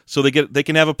 So they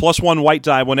can have a +1 white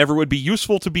die whenever it would be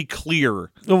useful to be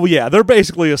clear. Oh, yeah, they're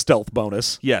basically a stealth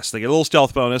bonus. Yes, they get a little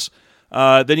stealth bonus.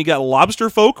 Then you got Lobster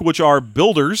Folk, which are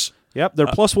builders. Yep, they're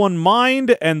 +1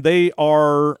 mind, and they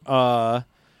are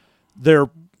they're.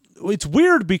 It's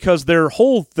weird because their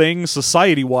whole thing,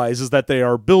 society-wise, is that they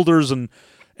are builders and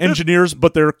engineers,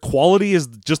 but their quality is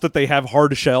just that they have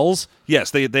hard shells. Yes,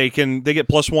 they get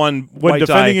 +1 when white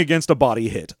defending die. against a body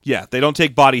hit. Yeah, they don't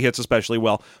take body hits especially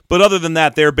well. But other than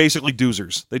that, they're basically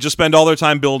doozers. They just spend all their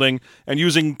time building and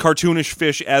using cartoonish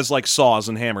fish as like saws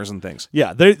and hammers and things.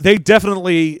 Yeah, they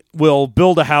definitely will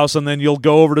build a house, and then you'll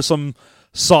go over to some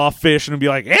saw fish and be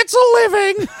like, "It's a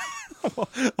living."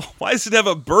 Why does it have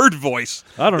a bird voice?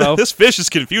 I don't know. This fish is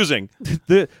confusing.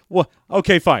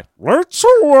 Okay, fine. It's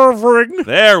a living.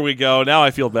 There we go. Now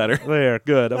I feel better. There,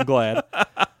 good. I'm glad.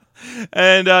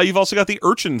 And you've also got the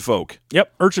Urchin Folk.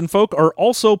 Yep, Urchin Folk are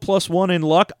also +1 in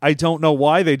luck. I don't know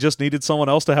why. They just needed someone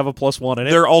else to have a +1 in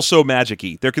it. They're also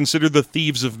magic-y. They're considered the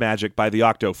thieves of magic by the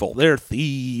Octofold. They're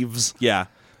thieves. Yeah.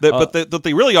 But what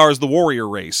they really are is the warrior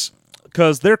race.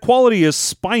 Because their quality is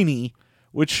spiny,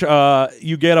 which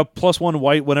you get a +1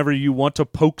 white whenever you want to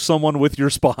poke someone with your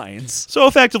spines. So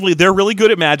effectively, they're really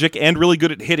good at magic and really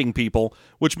good at hitting people,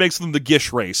 which makes them the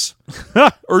Gish race.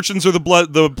 Urchins are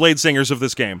the blade singers of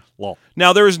this game. Lol.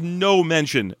 Now, there is no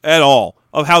mention at all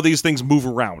of how these things move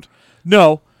around.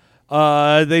 No,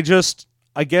 they just,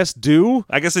 I guess, do.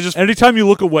 I guess they just Anytime you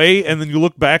look away and then you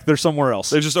look back, they're somewhere else.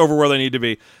 they're just over where they need to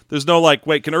be. There's no like,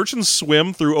 wait, can urchins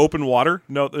swim through open water?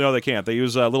 No, they can't. They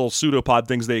use little pseudopod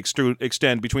things they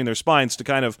extend between their spines to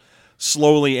kind of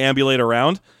slowly ambulate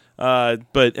around.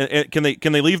 But can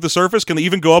they leave the surface? Can they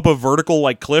even go up a vertical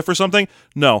like cliff or something?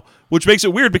 No, which makes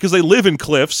it weird because they live in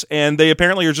cliffs and they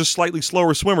apparently are just slightly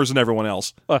slower swimmers than everyone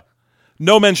else.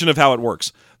 No mention of how it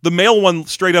works. The male one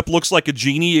straight up looks like a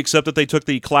genie, except that they took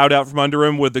the cloud out from under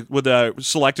him with the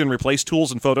select and replace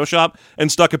tools in Photoshop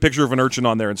and stuck a picture of an urchin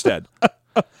on there instead.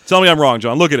 Tell me I'm wrong,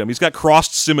 John. Look at him. He's got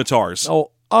crossed scimitars.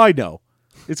 Oh, I know.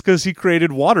 It's because he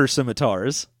created water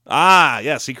scimitars. Ah,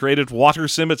 yes, he created water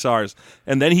scimitars,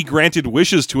 and then he granted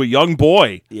wishes to a young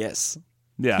boy. Yes.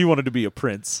 Yeah. He wanted to be a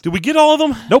prince. Did we get all of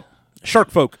them? Nope. Shark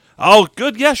folk. Oh,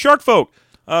 good. Yeah, shark folk.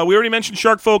 We already mentioned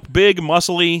shark folk. Big,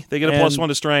 muscly. They get a +1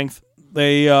 to strength.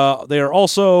 They are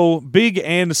also big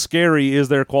and scary is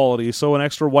their quality, so an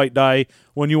extra white die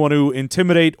when you want to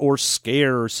intimidate or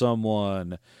scare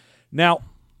someone. Now,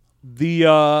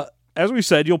 as we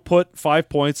said, you'll put 5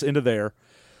 points into there.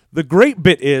 The great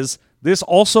bit is this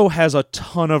also has a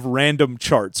ton of random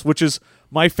charts, which is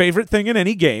my favorite thing in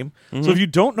any game. Mm-hmm. So if you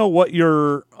don't know what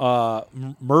your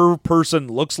mer person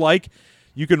looks like,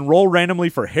 you can roll randomly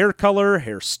for hair color,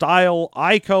 hairstyle,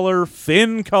 eye color,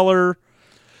 fin color.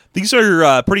 These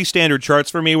are pretty standard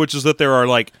charts for me, which is that there are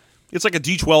it's like a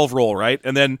D12 roll, right?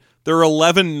 And then there are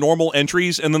 11 normal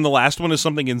entries, and then the last one is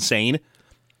something insane.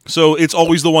 So it's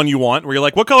always the one you want, where you're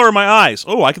like, what color are my eyes?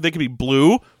 Oh, they could be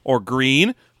blue, or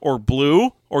green, or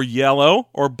blue, or yellow,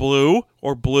 or blue,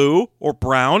 or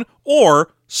brown, or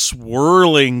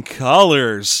swirling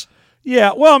colors.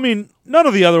 Yeah, well, I mean, none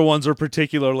of the other ones are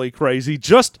particularly crazy.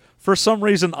 Just for some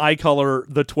reason, eye color,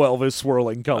 the 12 is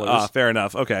swirling colors. Fair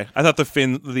enough. Okay. I thought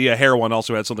the hair one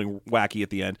also had something wacky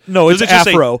at the end. No, it's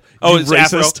afro. It's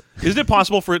racist. Afro. Isn't it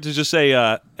possible for it to just say,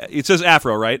 it says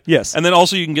afro, right? Yes. And then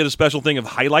also you can get a special thing of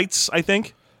highlights, I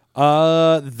think?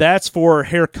 That's for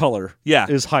hair color. Yeah.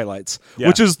 Is highlights. Yeah.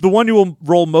 Which is the one you will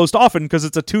roll most often because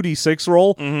it's a 2d6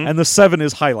 roll, and the 7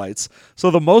 is highlights. So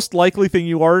the most likely thing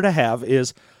you are to have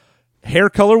is hair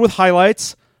color with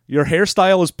highlights, your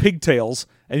hairstyle is pigtails,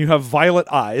 and you have violet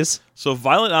eyes. So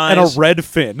violet eyes. And a red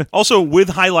fin. Also, with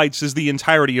highlights is the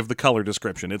entirety of the color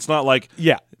description. It's not like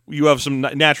you have some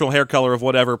natural hair color of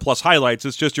whatever plus highlights.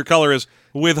 It's just your color is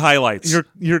with highlights.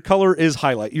 Your color is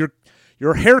highlight.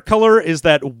 Your hair color is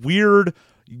that weird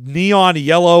neon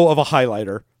yellow of a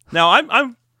highlighter. Now,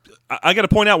 I got to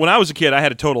point out, when I was a kid, I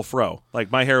had a total fro.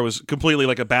 Like, my hair was completely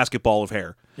like a basketball of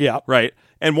hair. Yeah. Right?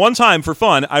 And one time, for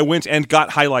fun, I went and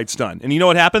got highlights done. And you know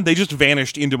what happened? They just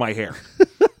vanished into my hair.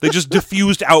 They just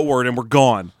diffused outward and were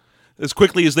gone as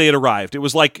quickly as they had arrived. It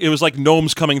was like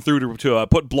gnomes coming through to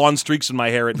put blonde streaks in my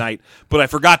hair at night, but I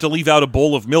forgot to leave out a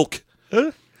bowl of milk.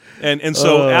 And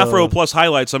so afro plus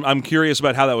highlights, I'm curious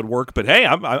about how that would work. But hey,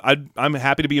 I'm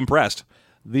happy to be impressed.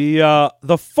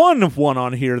 The fun one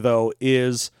on here though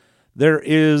is there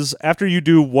is, after you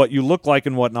do what you look like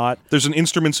and whatnot, there's an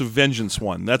Instruments of Vengeance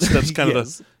one. That's kind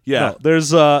yes. of the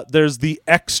No, there's the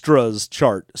extras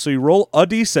chart. So you roll a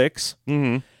d6.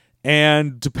 Mm-hmm.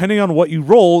 And depending on what you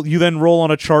roll, you then roll on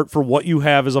a chart for what you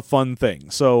have as a fun thing.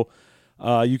 So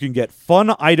you can get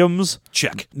fun items.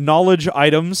 Check. Knowledge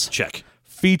items. Check.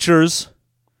 Features.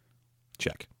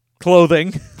 Check.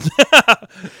 Clothing.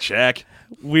 Check.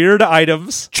 Weird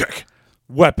items. Check.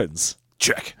 Weapons.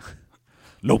 Check.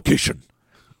 Location.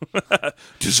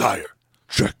 Desire.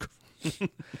 Check.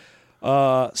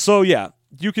 So yeah,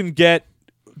 you can get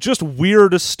just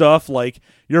weird stuff. Like,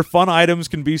 your fun items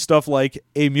can be stuff like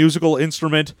a musical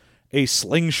instrument, a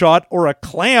slingshot, or a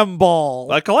clam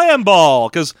ball. A clam ball,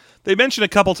 because they mention a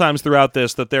couple times throughout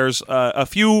this that there's a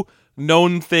few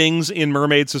known things in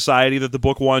mermaid society that the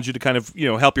book wanted you to kind of,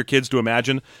 help your kids to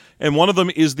imagine. And one of them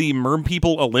is the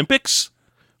Merpeople Olympics,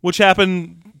 which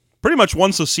happen pretty much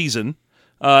once a season.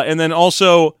 And then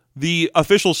also the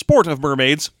official sport of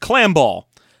mermaids, clam ball.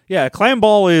 Yeah, clam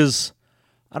ball is,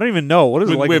 I don't even know. What is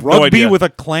it, like we have rugby no with a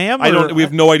clam? We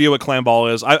have no idea what clam ball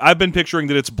is. I've been picturing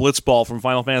that it's blitzball from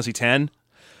Final Fantasy X.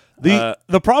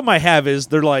 The problem I have is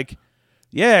they're like,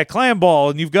 yeah, clam ball,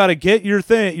 and you've got to get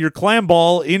your clam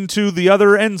ball into the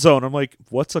other end zone. I'm like,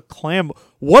 what is a clam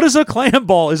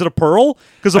ball? Is it a pearl?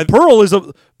 Because a pearl is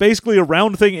basically a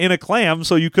round thing in a clam,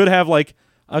 so you could have like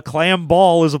a clam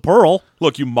ball as a pearl.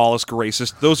 Look, you mollusk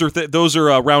racist. Those are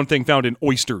a round thing found in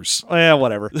oysters. Yeah,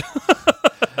 whatever.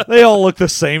 They all look the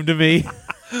same to me.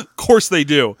 Of course they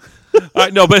do.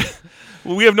 No, but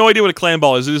we have no idea what a clam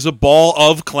ball is. It is a ball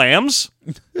of clams?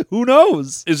 Who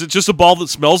knows? Is it just a ball that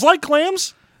smells like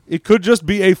clams? It could just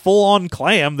be a full-on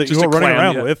clam that Just you are running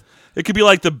clam, around with. It could be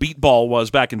like the beet ball was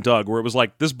back in Doug, where it was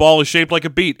like, this ball is shaped like a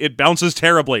beet. It bounces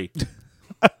terribly.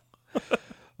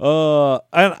 And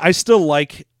I still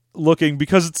like looking,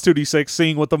 because it's 2d6,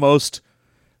 seeing what the most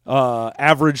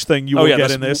average thing you will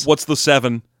get in this. What's the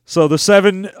 7? So the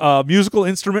 7, musical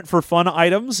instrument for fun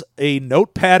items, a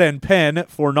notepad and pen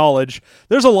for knowledge.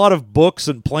 There's a lot of books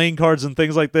and playing cards and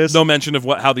things like this. No mention of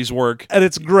how these work. And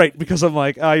it's great because I'm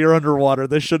like, you're underwater.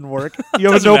 This shouldn't work. You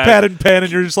have a Doesn't notepad matter. and pen,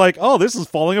 and you're just like, oh, this is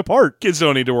falling apart. Kids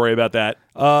don't need to worry about that.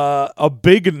 A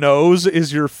big nose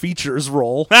is your features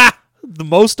roll. Ha! The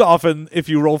most often, if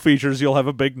you roll features, you'll have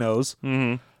a big nose.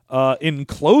 Mm-hmm. In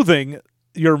clothing,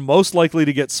 you're most likely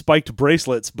to get spiked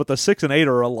bracelets, but the 6 and 8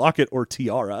 are a locket or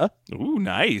tiara. Ooh,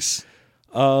 nice.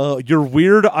 Your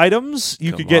weird items,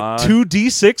 you could get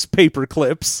 2d6 paper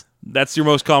clips. That's your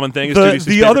most common thing. Is The 2d6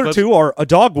 paper other clips? 2 are a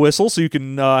dog whistle, so you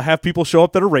can have people show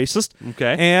up that are racist.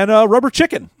 Okay. And rubber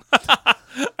chicken.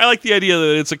 I like the idea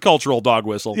that it's a cultural dog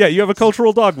whistle. Yeah, you have a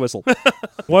cultural dog whistle.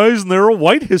 Why isn't there a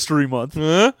White History Month?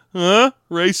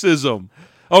 Racism.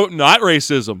 Oh, not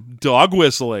racism. Dog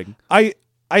whistling.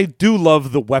 I do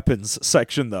love the weapons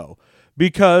section, though,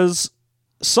 because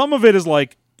some of it is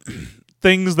like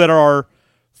things that are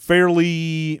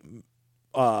fairly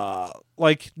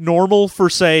like normal for,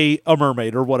 say, a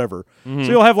mermaid or whatever. Mm-hmm.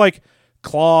 So you'll have like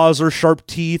claws or sharp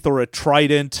teeth or a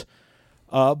trident.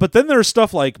 But then there's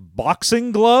stuff like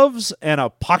boxing gloves and a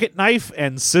pocket knife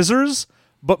and scissors.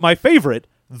 But my favorite,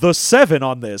 the 7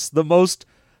 on this, the most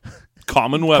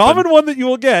Common weapon. common one that you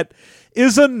will get,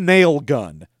 is a nail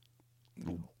gun.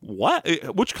 What?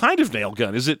 Which kind of nail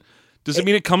gun? Does it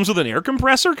mean it comes with an air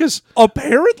compressor? Because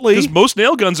Apparently, most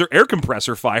nail guns are air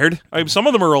compressor fired. I mean, some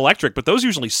of them are electric, but those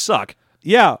usually suck.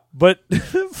 yeah, but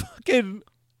fucking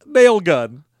nail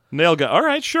gun. Nail gun. All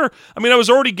right, sure. I mean, I was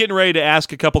already getting ready to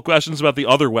ask a couple questions about the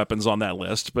other weapons on that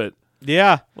list, but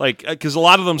Yeah. like, because a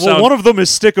lot of them Well, sound. one of them is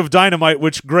stick of dynamite,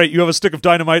 which, great, you have a stick of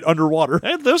dynamite underwater.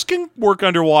 Those can work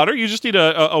underwater. You just need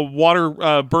a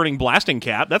water burning blasting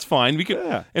cap. That's fine. We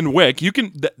can and wick. You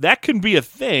can that can be a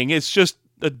thing. It's just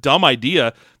a dumb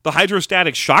idea. The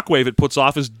hydrostatic shockwave it puts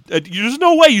off is there's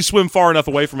no way you swim far enough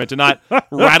away from it to not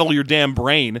rattle your damn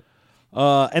brain.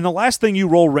 And the last thing you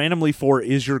roll randomly for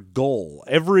is your goal.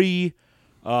 Every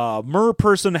mer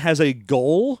person has a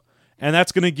goal, and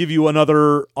that's going to give you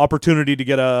another opportunity to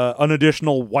get an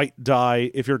additional white die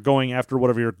if you're going after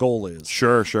whatever your goal is.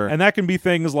 Sure. And that can be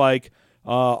things like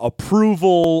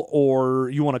approval, or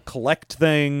you want to collect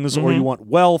things, or you want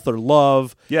wealth or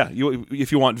love. Yeah,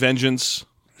 if you want vengeance.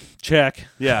 Check.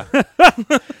 Yeah.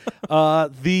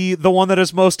 The one that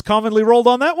is most commonly rolled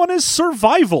on that one is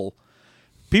survival.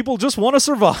 People just want to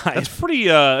survive.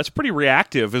 That's pretty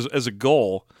reactive as a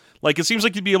goal. Like, it seems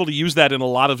like you'd be able to use that in a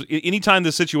lot of... Anytime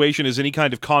the situation is any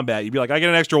kind of combat, you'd be like, I get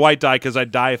an extra white die because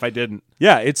I'd die if I didn't.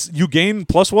 Yeah, you gain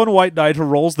 +1 white die to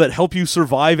rolls that help you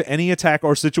survive any attack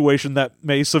or situation that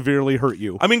may severely hurt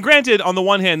you. I mean, granted, on the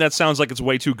one hand, that sounds like it's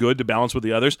way too good to balance with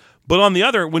the others. But on the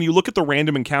other, when you look at the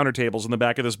random encounter tables in the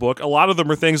back of this book, a lot of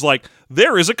them are things like,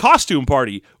 there is a costume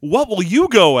party. What will you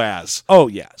go as? Oh,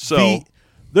 yeah. So...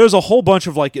 There's a whole bunch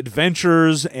of like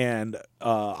adventures and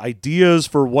ideas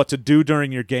for what to do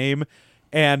during your game,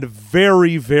 and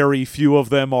very, very few of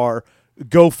them are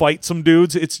go fight some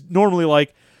dudes. It's normally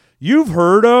like, you've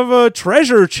heard of a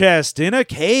treasure chest in a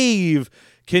cave.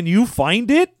 Can you find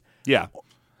it? Yeah.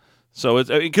 So it's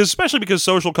especially because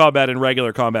social combat and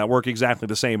regular combat work exactly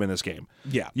the same in this game.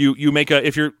 Yeah. You make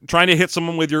if you're trying to hit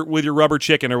someone with your rubber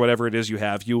chicken or whatever it is you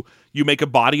have, you make a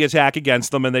body attack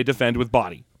against them and they defend with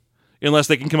body. Unless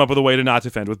they can come up with a way to not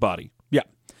defend with body. Yeah.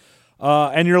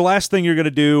 And your last thing you're going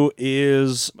to do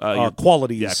is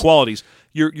qualities. Yeah, qualities.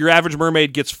 Your average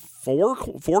mermaid gets four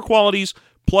qualities,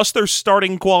 plus their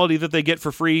starting quality that they get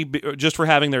for free just for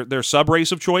having their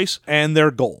sub-race of choice. And their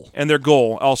goal. And their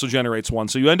goal also generates one.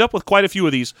 So you end up with quite a few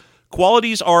of these.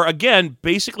 Qualities are, again,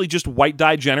 basically just white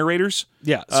die generators.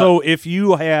 Yeah, so if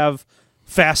you have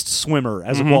fast swimmer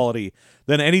as a quality,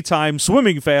 then anytime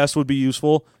swimming fast would be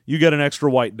useful, you get an extra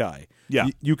white die. Yeah.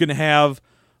 You can have,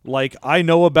 like, I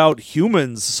know about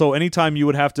humans, so anytime you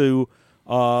would have to,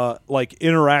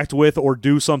 interact with or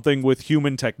do something with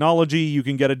human technology, you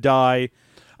can get a die.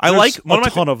 I like a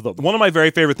ton of them. One of my very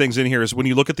favorite things in here is when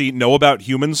you look at the know about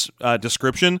humans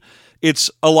description, it's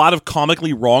a lot of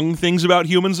comically wrong things about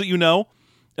humans that you know.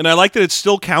 And I like that it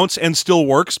still counts and still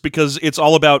works because it's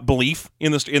all about belief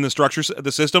in the structure of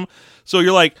the system. So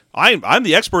you're like, I'm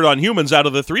the expert on humans out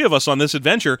of the three of us on this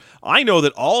adventure. I know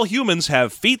that all humans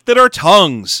have feet that are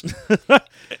tongues.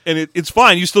 And it's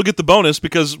fine. You still get the bonus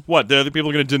because, what, the other people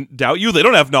are going to doubt you? They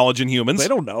don't have knowledge in humans. They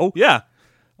don't know. Yeah.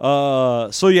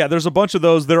 So yeah, there's a bunch of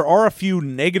those. There are a few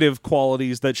negative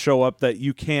qualities that show up that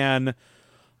you can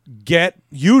get.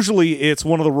 Usually it's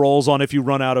one of the rolls on if you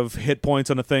run out of hit points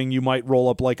on a thing, you might roll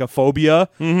up like a phobia.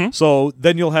 So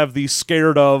then you'll have the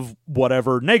scared of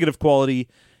whatever negative quality,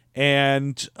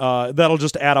 and that'll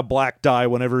just add a black die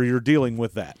whenever you're dealing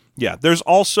with that. Yeah, there's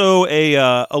also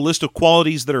a list of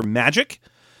qualities that are magic.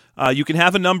 You can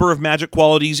have a number of magic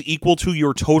qualities equal to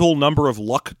your total number of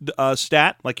luck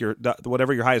stat, like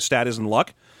whatever your highest stat is in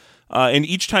luck. And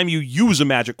each time you use a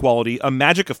magic quality, a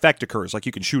magic effect occurs. Like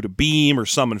you can shoot a beam or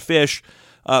summon fish,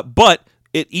 but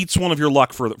it eats one of your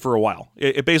luck for a while.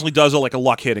 It basically does a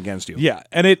luck hit against you. Yeah,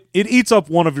 and it eats up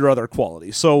one of your other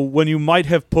qualities. So when you might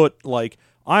have put, like,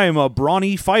 I am a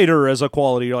brawny fighter as a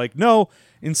quality, you're like, no,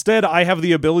 instead I have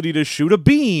the ability to shoot a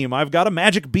beam. I've got a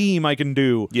magic beam I can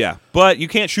do. Yeah, but you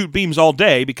can't shoot beams all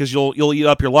day because you'll eat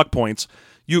up your luck points.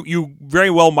 You very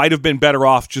well might have been better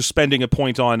off just spending a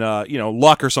point on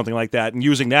luck or something like that and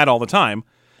using that all the time.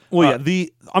 Well,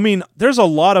 yeah, there's a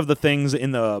lot of the things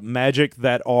in the magic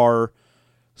that are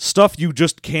stuff you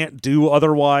just can't do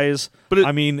otherwise. But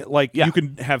you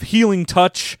can have healing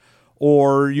touch,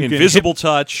 or you invisible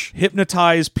touch,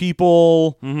 hypnotize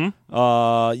people.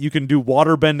 You can do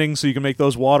water bending, so you can make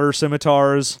those water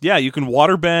scimitars. Yeah, you can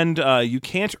water bend. You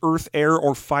can't earth, air,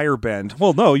 or fire bend.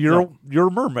 Well, no, you're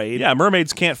a mermaid. Yeah,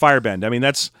 mermaids can't fire bend. I mean,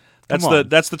 that's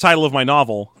the title of my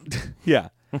novel. Yeah,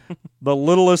 the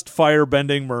littlest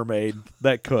fire-bending mermaid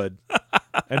that could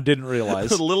and didn't realize.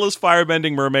 The littlest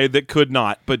fire-bending mermaid that could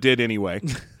not, but did anyway.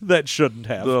 That shouldn't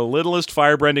have. The littlest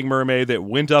fire-bending mermaid that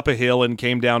went up a hill and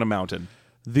came down a mountain.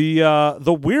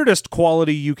 The weirdest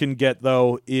quality you can get,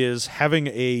 though, is having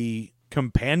a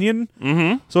companion.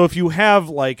 So if you have,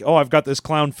 like, I've got this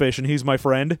clownfish and he's my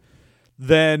friend,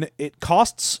 then it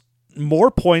costs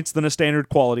more points than a standard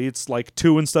quality. It's like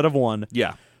 2 instead of 1.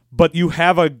 Yeah. But you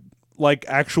have a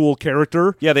actual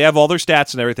character. Yeah, they have all their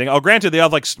stats and everything. Granted, they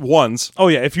have ones. Oh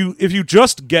yeah, if you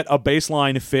just get a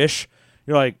baseline fish,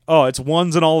 you're like, oh, it's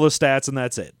 1s and all the stats and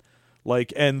that's it.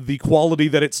 And the quality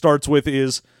that it starts with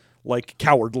is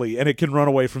cowardly, and it can run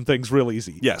away from things real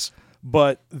easy. Yes.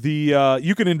 But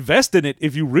you can invest in it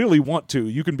if you really want to.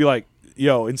 You can be like,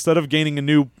 yo, instead of gaining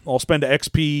I'll spend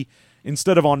XP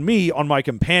instead of on my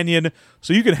companion.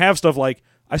 So you can have stuff like,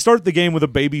 I start the game with a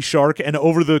baby shark, and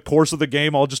over the course of the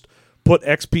game, I'll just put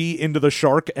XP into the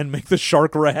shark and make the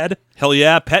shark rad. Hell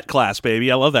yeah, pet class,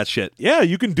 baby. I love that shit. Yeah,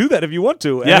 you can do that if you want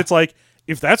to. And it's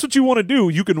if that's what you want to do,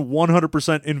 you can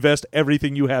 100% invest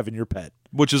everything you have in your pet.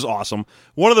 Which is awesome.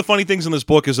 One of the funny things in this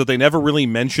book is that they never really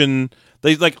mention,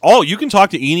 you can talk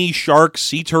to any shark,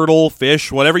 sea turtle,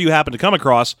 fish, whatever you happen to come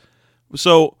across.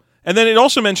 So, and then it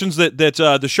also mentions that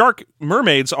the shark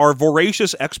mermaids are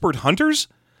voracious expert hunters.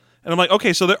 And I'm like,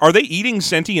 okay, so are they eating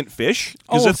sentient fish?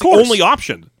 Because that's the only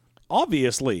option.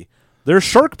 Obviously. They're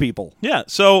shark people. Yeah,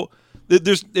 so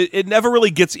it never really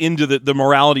gets into the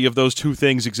morality of those two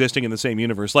things existing in the same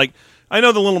universe. Like, I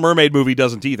know the Little Mermaid movie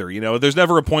doesn't either, you know? There's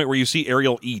never a point where you see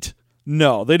Ariel eat.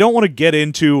 No, they don't want to get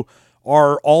into,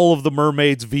 are all of the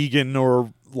mermaids vegan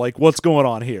or, like, what's going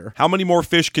on here? How many more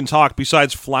fish can talk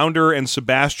besides Flounder and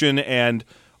Sebastian and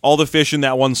all the fish in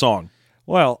that one song?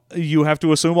 Well, you have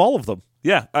to assume all of them.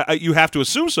 Yeah, you have to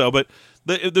assume so, but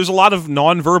there's a lot of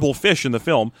nonverbal fish in the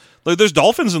film. There's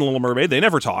dolphins in Little Mermaid. They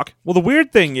never talk. Well, the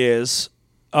weird thing is,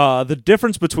 the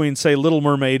difference between, say, Little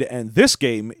Mermaid and this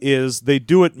game is they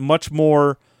do it much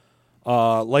more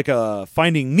like a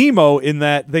Finding Nemo in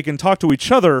that they can talk to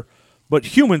each other,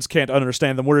 but humans can't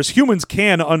understand them, whereas humans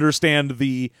can understand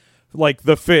the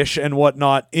fish and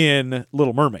whatnot in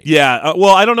Little Mermaid. Yeah,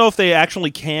 well, I don't know if they actually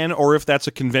can or if that's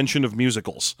a convention of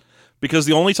musicals. Because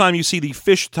the only time you see the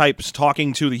fish types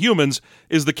talking to the humans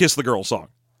is the Kiss the Girl song.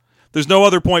 There's no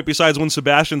other point besides when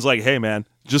Sebastian's like, hey, man,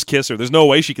 just kiss her. There's no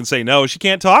way she can say no. She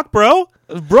can't talk, bro.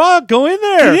 Bro, go in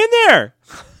there. Get in there.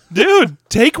 Dude,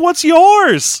 take what's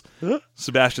yours.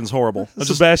 Sebastian's horrible.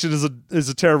 Sebastian is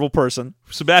a terrible person.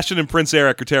 Sebastian and Prince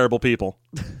Eric are terrible people.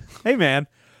 Hey, man,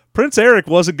 Prince Eric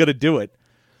wasn't going to do it.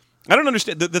 I don't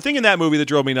understand. The thing in that movie that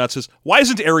drove me nuts is, why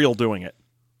isn't Ariel doing it?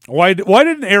 Why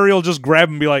didn't Ariel just grab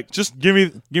him and be like, just give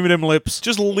me them lips?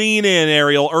 Just lean in,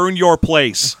 Ariel. Earn your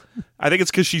place. I think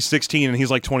it's because she's 16 and he's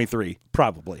like 23.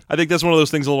 Probably. I think that's one of those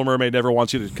things Little Mermaid never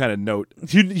wants you to kind of note.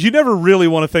 You never really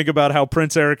want to think about how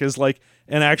Prince Eric is like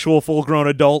an actual full-grown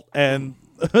adult and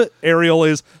Ariel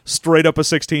is straight up a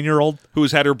 16-year-old.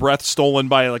 Who's had her breath stolen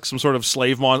by like some sort of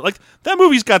slave monster. Like, that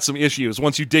movie's got some issues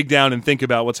once you dig down and think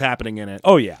about what's happening in it.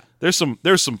 Oh, yeah. There's some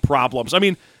problems. I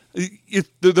mean,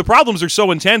 the problems are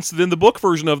so intense that in the book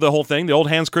version of the whole thing, the old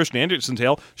Hans Christian Andersen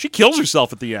tale, she kills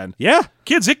herself at the end. Yeah.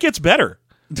 Kids, it gets better.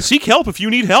 Seek help if you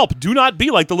need help. Do not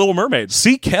be like the Little Mermaid.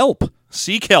 Seek help.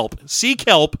 Seek help. Seek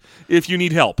help if you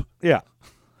need help. Yeah.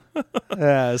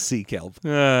 Seek help.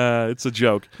 It's a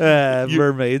joke.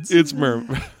 Mermaids. It's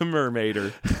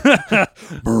mermaider.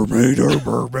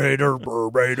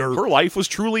 Mermaider. Her life was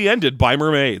truly ended by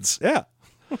mermaids. Yeah.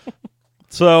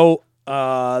 So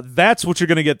that's what you're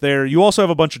going to get there. You also have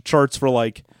a bunch of charts for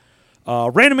like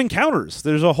random encounters.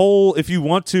 There's a whole, if you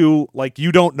want to, like,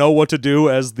 you don't know what to do,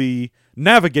 as the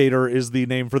Navigator is the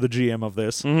name for the GM of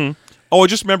this. Mm-hmm. Oh, I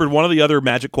just remembered one of the other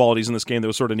magic qualities in this game that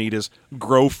was sort of neat is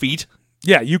grow feet.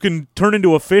 Yeah, you can turn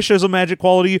into a fish as a magic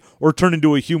quality or turn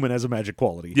into a human as a magic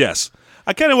quality. Yes.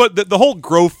 I kind of what the whole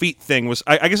grow feet thing was.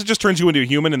 I guess it just turns you into a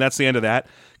human, and that's the end of that.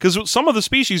 Because some of the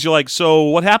species, you're like, so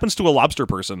what happens to a lobster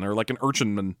person or like an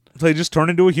urchin? And they just turn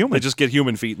into a human. They just get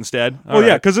human feet instead.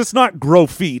 Yeah, because it's not grow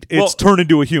feet; it's turn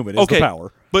into a human. Is the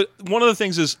power. But one of the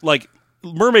things is like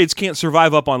mermaids can't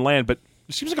survive up on land, but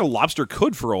it seems like a lobster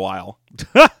could for a while.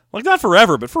 Like, not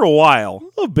forever, but for a while.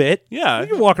 A little bit. Yeah. You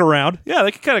can walk around. Yeah,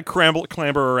 they can kind of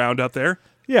clamber around up there.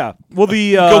 Yeah. Well,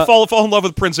 the go fall in love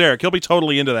with Prince Eric. He'll be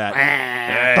totally into that.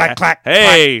 Clack, clack,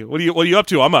 hey, clack. What are you up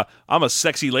to? I'm a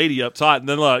sexy lady up top, and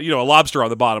then a lobster on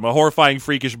the bottom, a horrifying,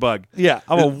 freakish bug. Yeah,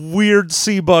 I'm a weird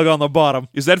sea bug on the bottom.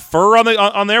 Is that fur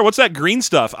on there? What's that green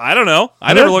stuff? I don't know.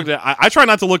 I never looked at. I try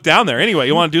not to look down there. Anyway,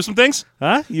 you want to do some things?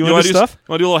 Huh? You want to do stuff?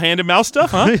 You want to do a little hand and mouth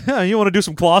stuff? Huh? Yeah. You want to do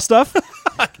some claw stuff?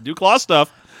 I can do claw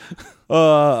stuff.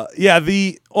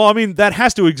 That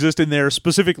has to exist in there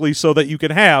specifically so that you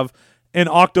can have an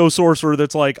octo-sorcerer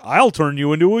that's like, I'll turn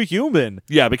you into a human.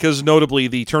 Yeah, because notably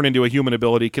the turn into a human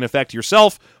ability can affect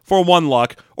yourself for 1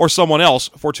 luck or someone else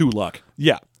for 2 luck.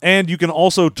 Yeah, and you can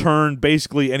also turn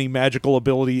basically any magical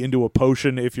ability into a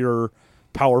potion if you're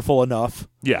powerful enough.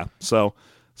 Yeah, so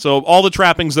all the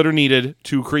trappings that are needed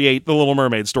to create the Little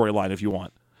Mermaid storyline if you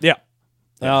want. Yeah.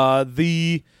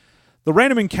 The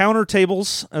random encounter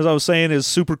tables, as I was saying, is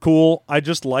super cool. I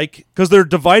just like, because they're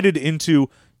divided into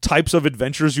types of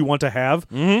adventures you want to have.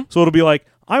 Mm-hmm. So it'll be like,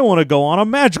 I want to go on a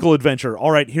magical adventure.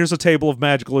 All right, here's a table of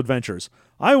magical adventures.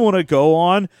 I want to go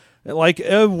on like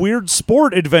a weird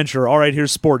sport adventure. All right,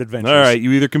 here's sport adventures. All right,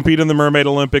 you either compete in the Mermaid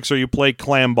Olympics or you play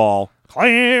clam ball.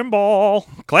 Clamble.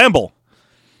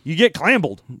 You get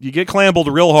clambled. You get clambled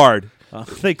real hard.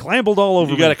 They clambled all over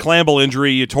me. You got a clamble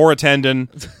injury. You tore a tendon,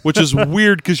 which is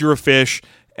weird because you're a fish,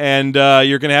 and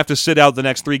you're going to have to sit out the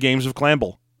next 3 games of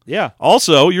clamble. Yeah.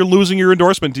 Also, you're losing your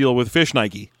endorsement deal with Fish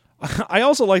Nike. I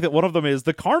also like that one of them is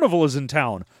the carnival is in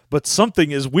town, but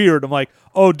something is weird. I'm like,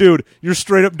 oh, dude, you're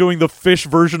straight up doing the Fish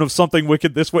version of Something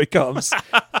Wicked This Way Comes.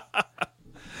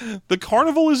 The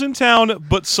carnival is in town,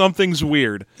 but something's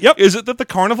weird. Yep. Is it that the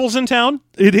carnival's in town?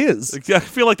 It is. I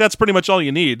feel like that's pretty much all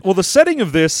you need. Well, the setting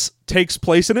of this takes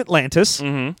place in Atlantis.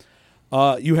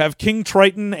 Mm-hmm. You have King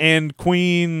Triton and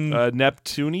Queen...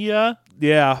 Neptunia?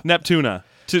 Yeah. Neptuna.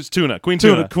 Tuna. Queen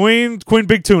Tuna. Queen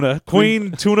Big Tuna.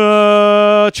 Queen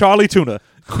Tuna Charlie Tuna.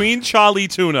 Queen Charlie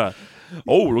Tuna.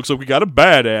 Oh, looks like we got a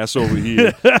badass over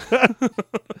here.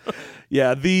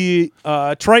 Yeah, the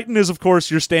Triton is, of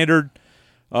course, your standard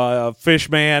fish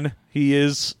man. He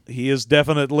is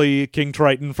definitely King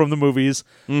Triton from the movies.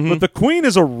 Mm-hmm. But the Queen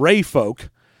is a Ray folk.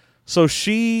 So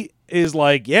she is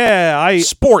like,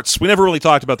 Sports. We never really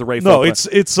talked about the Ray folk. No,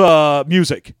 it's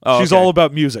music. Oh, she's okay. all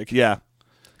about music. Yeah.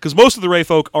 Because most of the Ray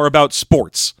folk are about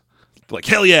sports. Like,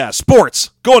 hell yeah, sports,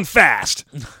 going fast.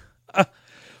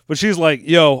 But she's like,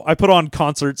 yo, I put on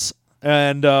concerts,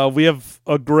 and we have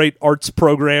a great arts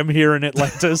program here in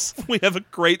Atlantis. We have a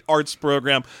great arts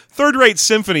program. Third-rate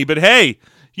symphony, but hey,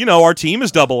 our team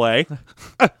is AA.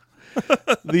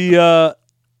 The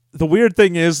weird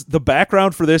thing is, the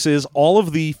background for this is all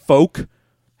of the folk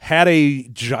had a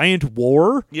giant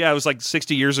war. Yeah, it was like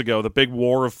 60 years ago. The big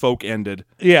war of folk ended.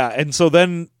 Yeah, and so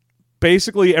then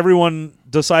basically everyone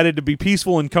decided to be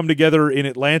peaceful and come together in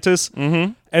Atlantis,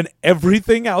 and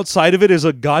everything outside of it is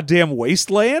a goddamn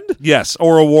wasteland? Yes,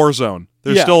 or a war zone.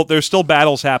 There's still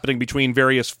battles happening between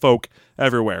various folk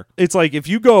everywhere. It's like if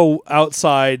you go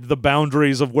outside the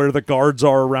boundaries of where the guards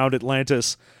are around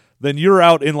Atlantis, then you're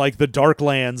out in like the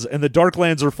Darklands, and the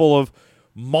Darklands are full of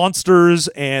monsters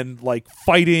and like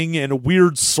fighting and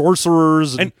weird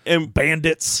sorcerers and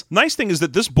bandits. Nice thing is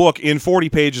that this book in 40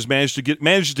 pages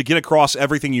manages to get across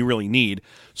everything you really need.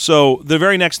 So the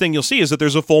very next thing you'll see is that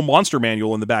there's a full monster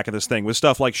manual in the back of this thing with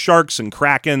stuff like sharks and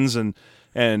krakens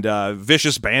and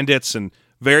vicious bandits and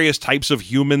various types of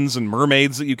humans and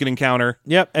mermaids that you can encounter.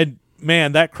 Yep, and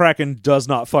man, that Kraken does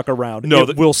not fuck around. No,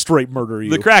 it will straight murder you.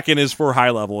 The Kraken is for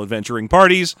high-level adventuring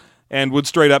parties and would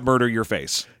straight up murder your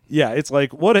face. Yeah, it's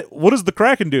like, what does the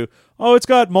Kraken do? Oh, it's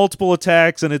got multiple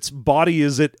attacks, and its body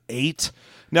is at 8.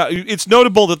 Now, it's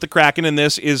notable that the Kraken in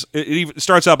this it even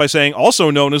starts out by saying,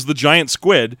 also known as the giant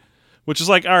squid, which is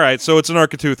like, all right, so it's an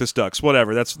Architeuthis dux,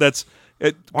 whatever. That's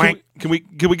it. Can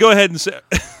we go ahead and say...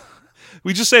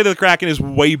 We just say that the Kraken is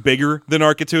way bigger than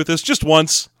Architeuthis, just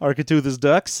once. Architeuthis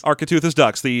dux? Architeuthis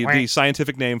dux, the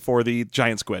scientific name for the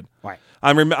giant squid. Right.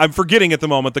 I'm forgetting at the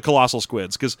moment the colossal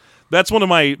squids, because that's one of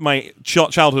my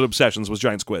childhood obsessions was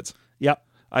giant squids. Yep.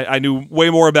 I knew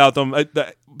way more about them.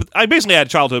 I basically had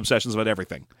childhood obsessions about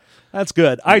everything. That's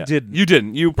good. I didn't. You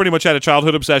didn't. You pretty much had a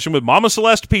childhood obsession with Mama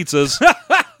Celeste pizzas.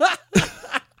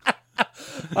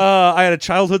 I had a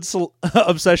childhood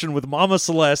obsession with Mama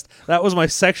Celeste. That was my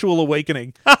sexual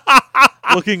awakening.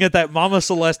 Looking at that Mama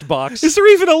Celeste box. Is there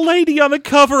even a lady on the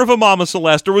cover of a Mama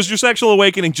Celeste, or was your sexual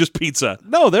awakening just pizza?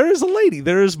 No, there is a lady.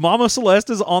 There is Mama Celeste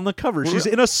is on the cover. She's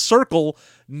in a circle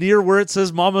near where it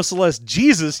says Mama Celeste.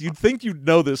 Jesus, you'd think you'd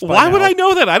know this by Why now. would I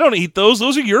know that? I don't eat those.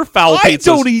 Those are your foul pizzas. I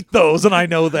don't eat those, and I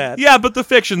know that. Yeah, but the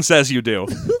fiction says you do.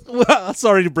 Well,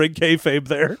 sorry to bring kayfabe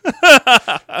there.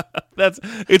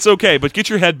 It's okay, but get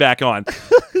your head back on.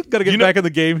 Gotta get back in the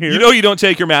game here. You don't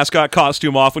take your mascot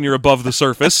costume off when you're above the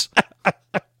surface.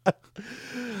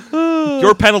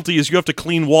 Your penalty is you have to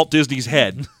clean Walt Disney's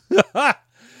head.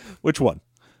 Which one?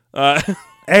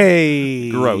 Hey.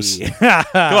 Gross. Come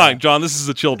on, John. This is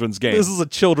a children's game. This is a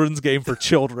children's game for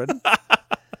children.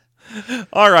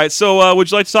 All right. So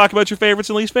would you like to talk about your favorites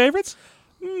and least favorites?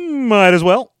 Might as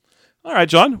well. All right,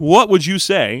 John. What would you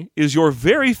say is your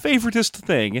very favoritist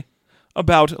thing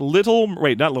about not Little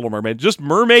Mermaid, just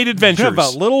Mermaid Adventures?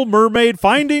 About Little Mermaid,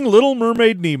 finding Little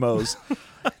Mermaid Nemos.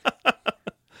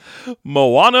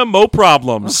 Moana, mo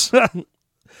problems. I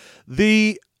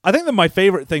think that my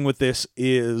favorite thing with this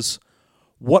is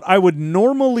what I would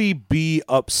normally be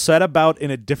upset about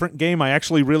in a different game, I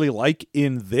actually really like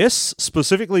in this,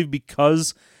 specifically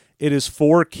because it is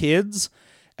for kids,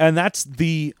 and that's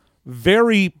the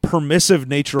very permissive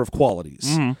nature of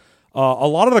qualities. Mm-hmm. A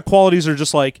lot of the qualities are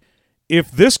just like,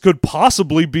 if this could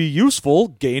possibly be useful,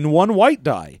 gain 1 white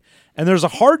die. And there's a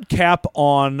hard cap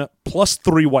on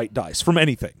 +3 white dice from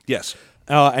anything. Yes.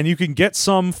 And you can get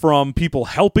some from people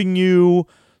helping you.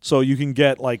 So you can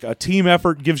get like a team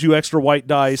effort gives you extra white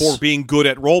dice. For being good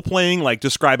at role-playing, like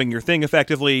describing your thing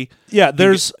effectively. Yeah,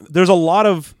 there's a lot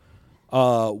of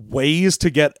ways to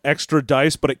get extra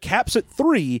dice, but it caps at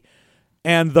 3.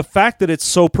 And the fact that it's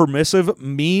so permissive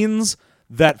means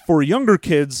that for younger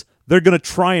kids, they're going to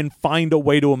try and find a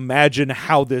way to imagine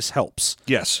how this helps.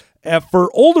 Yes. For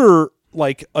older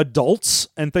like adults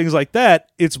and things like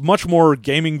that, it's much more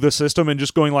gaming the system and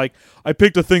just going like, I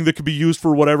picked a thing that could be used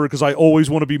for whatever because I always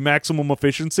want to be maximum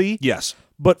efficiency. Yes.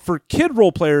 But for kid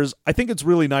role players, I think it's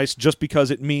really nice just because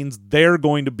it means they're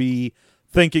going to be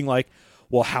thinking like,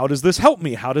 well, how does this help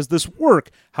me? How does this work?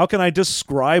 How can I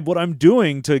describe what I'm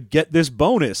doing to get this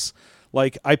bonus?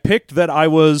 Like, I picked that I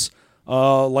was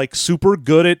like super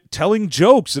good at telling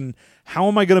jokes, and how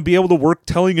am I going to be able to work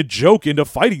telling a joke into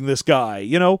fighting this guy?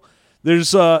 You know,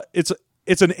 there's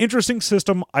it's an interesting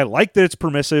system. I like that it's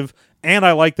permissive, and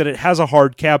I like that it has a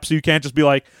hard cap, so you can't just be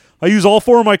like, I use all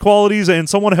 4 of my qualities, and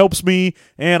someone helps me,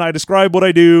 and I describe what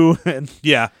I do. And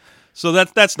yeah. So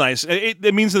that's nice.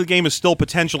 It means that the game is still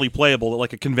potentially playable at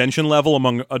like a convention level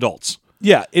among adults.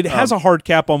 Yeah, it has a hard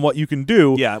cap on what you can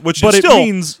do. Yeah, which but is still, it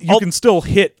means you can still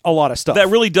hit a lot of stuff. That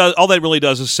really does. All that really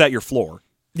does is set your floor.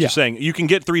 Yeah. Just saying, you can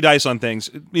get 3 dice on things.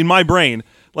 In my brain,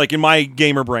 like in my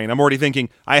gamer brain, I'm already thinking,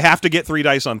 I have to get 3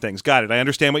 dice on things. Got it. I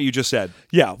understand what you just said.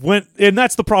 Yeah, and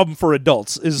that's the problem for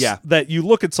adults, is that you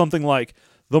look at something like,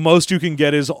 the most you can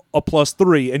get is a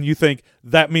 +3, and you think,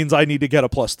 that means I need to get a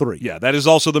 +3. Yeah, that is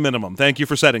also the minimum. Thank you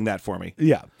for setting that for me.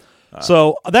 Yeah.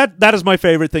 So that is my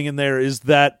favorite thing in there, is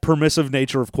that permissive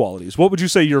nature of qualities. What would you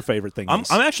say your favorite thing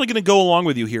is? I'm actually going to go along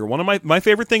with you here. One of my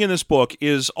favorite thing in this book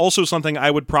is also something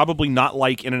I would probably not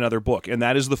like in another book, and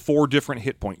that is the 4 different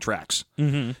hit point tracks.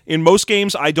 Mm-hmm. In most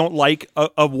games, I don't like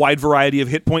a wide variety of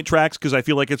hit point tracks because I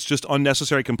feel like it's just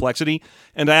unnecessary complexity,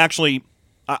 and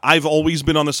I've always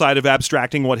been on the side of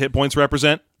abstracting what hit points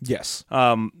represent. Yes.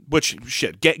 Which,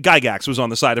 shit, Gygax was on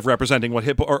the side of representing what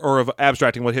or of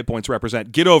abstracting what hit points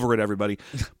represent. Get over it, everybody.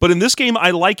 But in this game,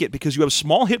 I like it because you have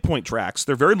small hit point tracks.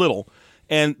 They're very little,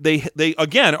 and they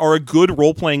again are a good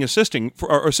role-playing assistance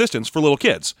for little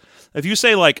kids. If you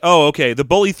say like, oh, okay, the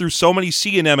bully threw so many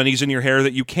sea anemones in your hair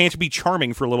that you can't be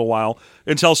charming for a little while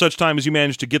until such time as you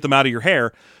manage to get them out of your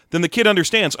hair, then the kid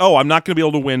understands, oh, I'm not going to be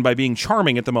able to win by being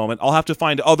charming at the moment. I'll have to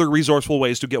find other resourceful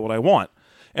ways to get what I want.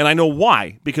 And I know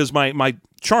why, because my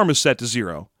charm is set to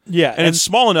 0. Yeah. And it's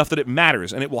small enough that it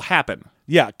matters, and it will happen.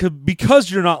 Yeah,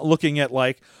 because you're not looking at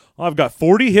like, oh, I've got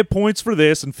 40 hit points for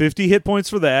this and 50 hit points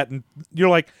for that, and you're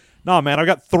like, nah, man, I've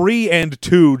got 3 and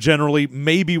 2 generally.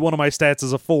 Maybe one of my stats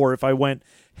is a 4 if I went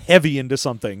heavy into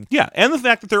something. Yeah, and the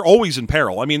fact that they're always in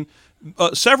peril. I mean,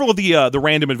 several of the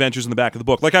random adventures in the back of the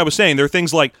book, like I was saying, there are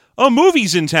things like, a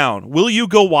movie's in town. Will you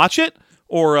go watch it?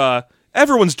 Or,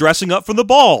 everyone's dressing up for the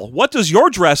ball. What does your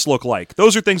dress look like?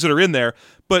 Those are things that are in there,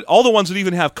 but all the ones that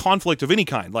even have conflict of any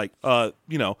kind, like, a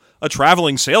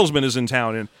traveling salesman is in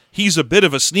town, and he's a bit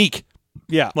of a sneak.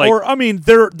 Yeah, or, I mean,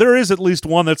 there is at least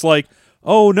one that's like,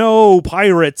 oh no,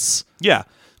 pirates. Yeah,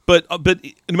 but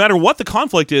no matter what the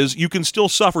conflict is, you can still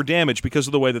suffer damage because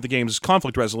of the way that the game's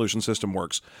conflict resolution system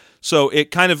works. So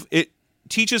it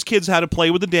teaches kids how to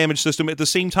play with the damage system at the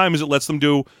same time as it lets them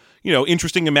do,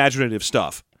 interesting imaginative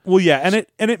stuff. Well, yeah,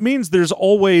 and it means there's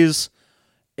always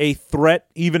a threat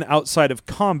even outside of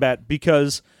combat,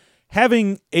 because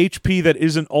having HP that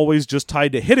isn't always just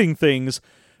tied to hitting things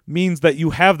means that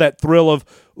you have that thrill of,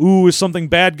 ooh, is something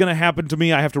bad going to happen to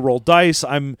me? I have to roll dice.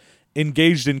 I'm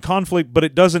engaged in conflict, but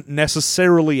it doesn't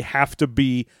necessarily have to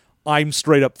be I'm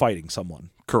straight up fighting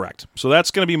someone. Correct. So that's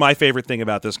going to be my favorite thing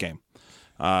about this game.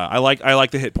 I like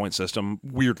the hit point system,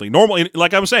 weirdly. Normally,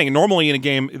 like I was saying, normally in a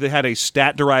game that had a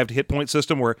stat-derived hit point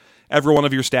system where every one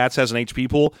of your stats has an HP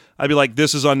pool, I'd be like,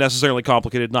 this is unnecessarily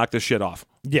complicated, knock this shit off.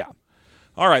 Yeah.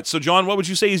 All right, so John, what would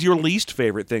you say is your least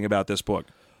favorite thing about this book?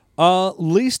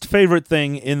 Least favorite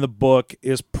thing in the book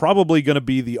is probably going to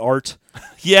be the art.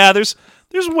 Yeah, there's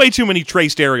way too many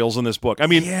traced aerials in this book. I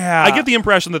mean, yeah. I get the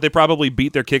impression that they probably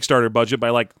beat their Kickstarter budget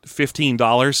by like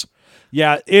 $15.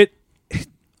 Yeah,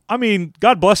 I mean,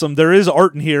 God bless them. There is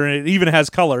art in here, and it even has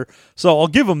color, so I'll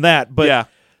give them that. But yeah,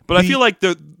 but I feel like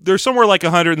they're somewhere like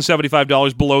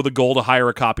 $175 below the goal to hire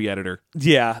a copy editor.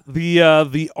 Yeah,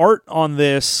 the art on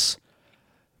this,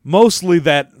 mostly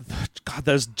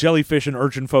those jellyfish and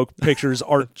urchin folk pictures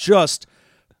are just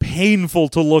painful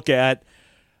to look at.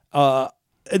 And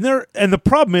the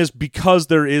problem is, because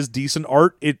there is decent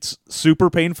art, it's super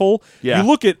painful. Yeah. You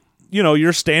look at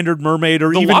your standard mermaid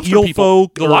or the even lobster eel people,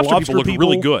 folk. The or lobster people look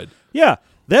really good. Yeah,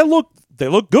 they look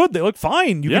good. They look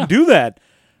fine. You can do that.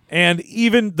 And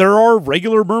even there are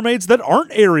regular mermaids that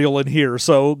aren't aerial in here,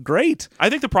 so great. I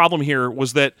think the problem here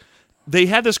was that they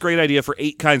had this great idea for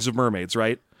 8 kinds of mermaids,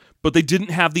 right? But they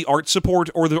didn't have the art support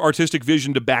or the artistic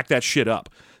vision to back that shit up.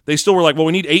 They still were like, well,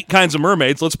 we need 8 kinds of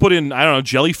mermaids. Let's put in, I don't know,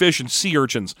 jellyfish and sea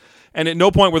urchins. And at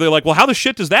no point were they like, well, how the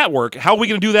shit does that work? How are we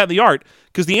going to do that in the art?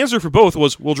 Because the answer for both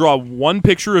was, we'll draw one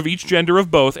picture of each gender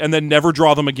of both and then never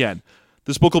draw them again.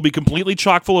 This book will be completely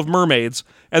chock full of mermaids,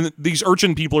 and these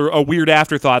urchin people are a weird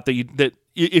afterthought that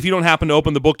if you don't happen to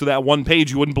open the book to that one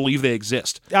page, you wouldn't believe they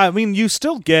exist. I mean, you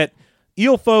still get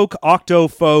eel folk, octo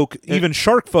folk, even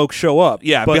shark folk show up.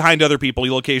 Yeah, behind other people,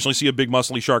 you'll occasionally see a big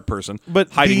muscly shark person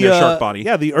hiding the, their shark body.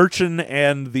 Yeah, the urchin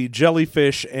and the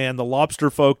jellyfish and the lobster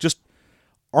folk just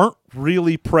aren't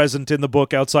really present in the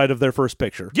book outside of their first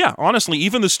picture. Yeah, honestly,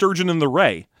 even the sturgeon and the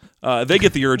ray, they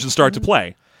get the urge and start to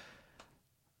play.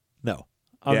 No,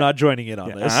 I'm not joining in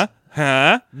on this.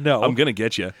 Huh? No. I'm going to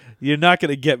get you. You're not going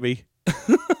to get me.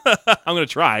 I'm going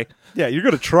to try. Yeah, you're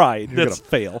going to try and you're going to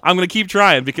fail. I'm going to keep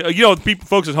trying because,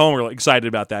 folks at home are excited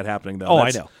about that happening, though.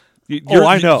 I know.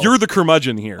 I know. You're the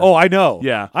curmudgeon here. Oh, I know.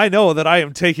 Yeah. I know that I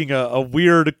am taking a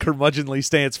weird curmudgeonly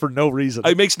stance for no reason.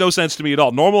 It makes no sense to me at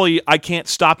all. Normally, I can't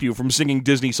stop you from singing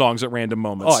Disney songs at random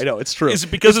moments. Oh, I know. It's true. Is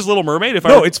it because it's Little Mermaid?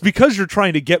 No, it's because you're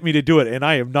trying to get me to do it, and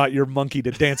I am not your monkey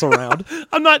to dance around.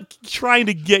 I'm not trying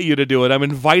to get you to do it. I'm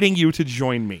inviting you to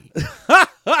join me.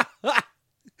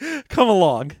 Come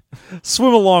along.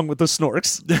 Swim along with the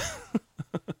snorks.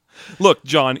 Look,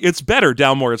 John, it's better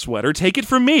down where it's wetter. Take it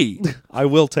from me. I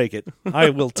will take it.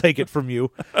 I will take it from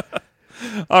you.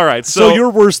 All right. So your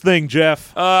worst thing,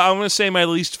 Jeff? I'm going to say my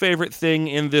least favorite thing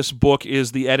in this book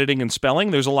is the editing and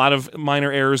spelling. There's a lot of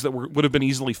minor errors that would have been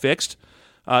easily fixed.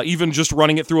 Even just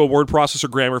running it through a word processor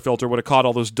grammar filter would have caught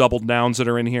all those doubled nouns that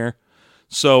are in here.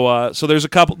 So there's a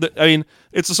couple.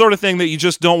 It's the sort of thing that you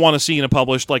just don't want to see in a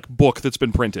published book that's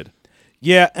been printed.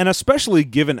 Yeah, and especially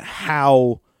given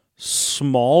how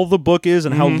small the book is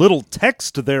and how little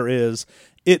text there is,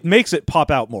 it makes it pop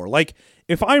out more. Like,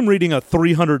 if I'm reading a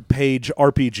 300-page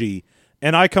RPG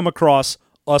and I come across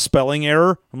a spelling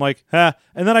error, I'm like, and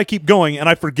then I keep going and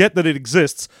I forget that it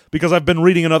exists because I've been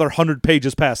reading another 100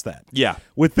 pages past that. Yeah.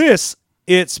 With this,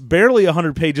 it's barely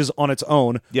 100 pages on its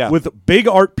own, with big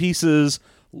art pieces,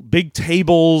 big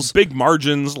tables, big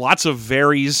margins, lots of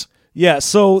varies. Yeah,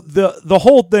 so the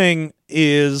whole thing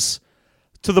is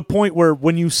to the point where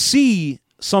when you see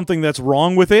something that's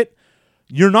wrong with it,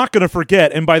 you're not going to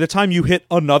forget, and by the time you hit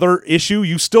another issue,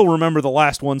 you still remember the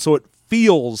last one, so it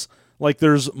feels like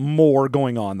there's more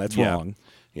going on that's wrong.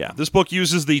 Yeah, this book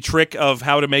uses the trick of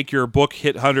how to make your book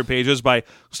hit 100 pages by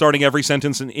starting every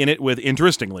sentence in it with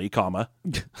 "interestingly," comma.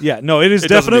 Yeah, no, it is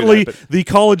definitely the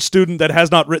college student that has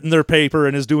not written their paper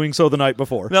and is doing so the night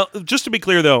before. Now, just to be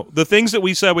clear, though, the things that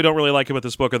we said we don't really like about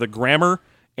this book are the grammar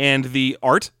and the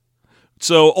art.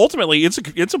 So ultimately,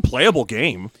 it's a playable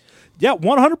game. Yeah,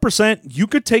 100%. You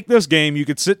could take this game, you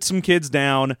could sit some kids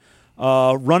down,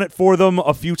 run it for them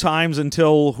a few times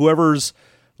until whoever's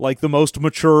the most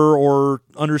mature or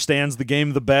understands the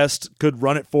game the best could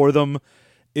run it for them.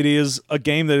 It is a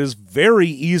game that is very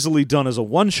easily done as a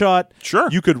one-shot. Sure.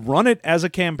 You could run it as a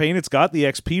campaign. It's got the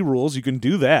XP rules. You can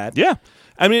do that. Yeah.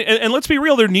 I mean, and let's be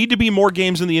real, there need to be more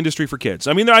games in the industry for kids.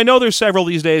 I mean, I know there's several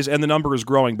these days, and the number is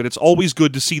growing, but it's always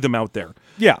good to see them out there.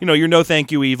 Yeah. Your No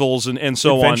Thank You Evils and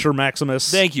so on. Adventure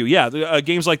Maximus. Thank you. Yeah,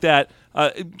 games like that.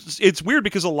 It's weird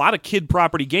because a lot of kid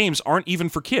property games aren't even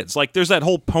for kids. Like, there's that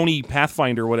whole Pony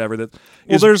Pathfinder or whatever.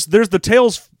 There's the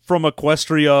Tales from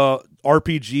Equestria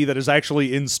RPG that is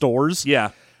actually in stores. Yeah.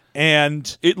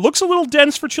 And it looks a little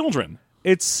dense for children.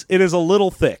 It is a little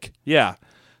thick. Yeah.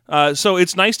 So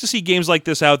it's nice to see games like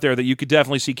this out there that you could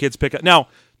definitely see kids pick up. Now,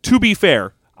 to be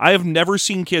fair, I have never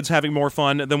seen kids having more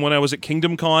fun than when I was at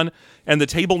Kingdom Con, and the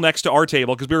table next to our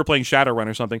table, because we were playing Shadowrun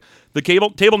or something, the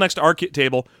table next to our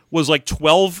table was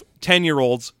 12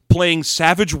 10-year-olds playing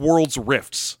Savage Worlds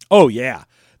Rifts. Oh, yeah.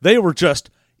 They were just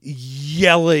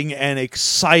yelling and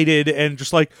excited and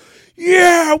just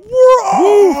yeah,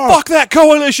 woo, fuck that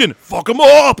coalition, fuck them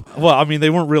up. Well, I mean, they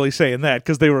weren't really saying that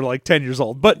because they were 10 years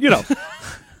old, but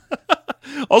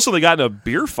Also, they got in a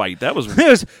beer fight. That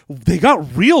was they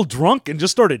got real drunk and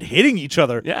just started hitting each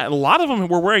other. Yeah, and a lot of them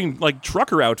were wearing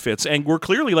trucker outfits and were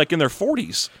clearly in their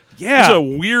 40s. Yeah, it was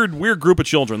a weird group of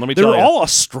children. Let me tell you, they were all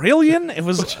Australian. It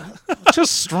was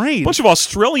just strange. A bunch of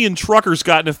Australian truckers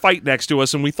got in a fight next to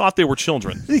us, and we thought they were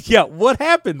children. Yeah, what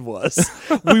happened was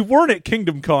we weren't at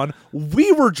Kingdom Con.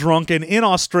 We were drunken in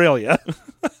Australia,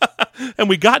 and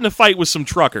we got in a fight with some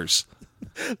truckers.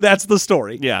 That's the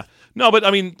story. Yeah. No, but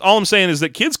I mean, all I'm saying is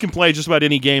that kids can play just about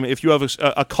any game if you have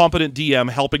a competent DM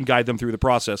helping guide them through the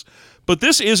process. But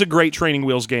this is a great training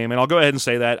wheels game, and I'll go ahead and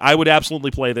say that. I would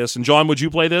absolutely play this. And John, would you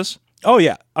play this? Oh,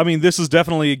 yeah. I mean, this is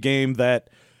definitely a game that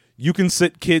you can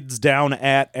sit kids down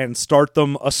at and start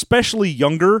them, especially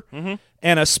younger. Mm-hmm.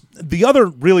 And the other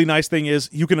really nice thing is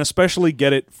you can especially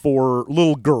get it for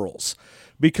little girls.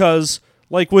 Because,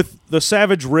 with the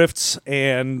Savage Rifts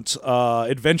and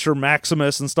Adventure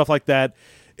Maximus and stuff like that,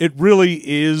 it really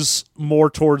is more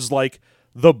towards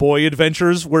the boy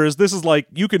adventures, whereas this is like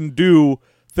you can do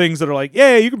things that are like,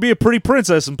 yeah, you can be a pretty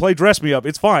princess and play dress me up.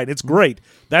 It's fine. It's great.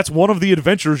 That's one of the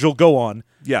adventures you'll go on.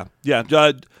 Yeah.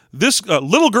 This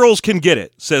little girls can get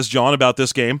it, says John about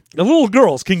this game. The little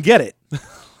girls can get it.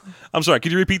 I'm sorry.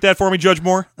 Could you repeat that for me, Judge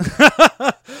Moore?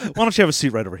 Why don't you have a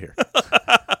seat right over here?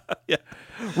 Yeah.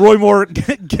 Roy Moore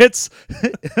gets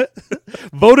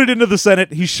voted into the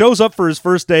Senate. He shows up for his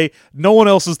first day. No one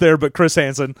else is there but Chris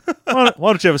Hansen. Why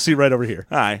don't you have a seat right over here?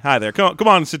 Hi there. Come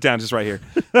on and sit down just right here.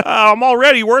 I'm all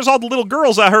ready. Where's all the little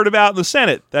girls I heard about in the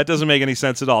Senate? That doesn't make any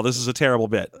sense at all. This is a terrible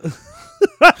bit.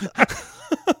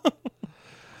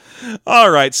 All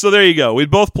right, so there you go. We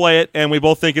both play it, and we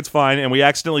both think it's fine, and we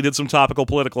accidentally did some topical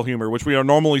political humor, which we are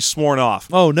normally sworn off.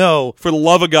 Oh, no. For the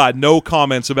love of God, no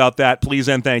comments about that, please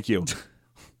and thank you.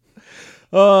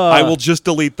 I will just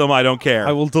delete them. I don't care.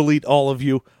 I will delete all of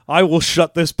you. I will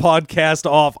shut this podcast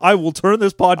off. I will turn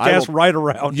this podcast right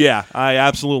around. Yeah, I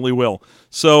absolutely will.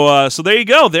 So there you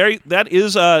go. That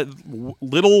is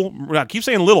little. I keep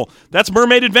saying little. That's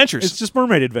Mermaid Adventures. It's just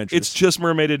Mermaid Adventures. It's just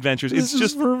Mermaid Adventures. It's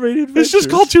just Mermaid Adventures. It's just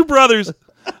called Two Brothers.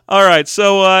 All right.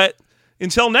 So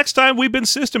until next time, we've been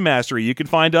System Mastery. You can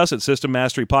find us at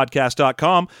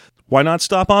systemmasterypodcast.com. Why not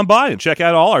stop on by and check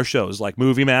out all our shows like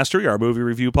Movie Mastery, our movie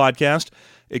review podcast,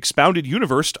 Expounded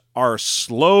Universe, our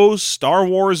slow Star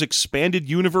Wars Expanded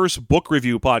Universe book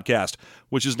review podcast,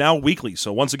 which is now weekly.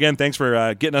 So once again, thanks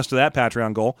for getting us to that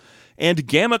Patreon goal. And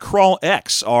Gamma Crawl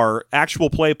X, our actual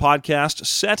play podcast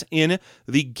set in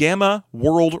the Gamma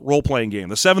World role-playing game,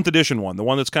 the 7th edition one, the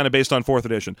one that's kind of based on 4th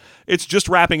edition. It's just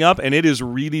wrapping up, and it is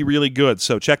really, really good.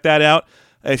 So check that out.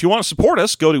 If you want to support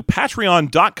us, go to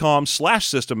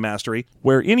patreon.com/System Mastery,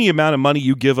 where any amount of money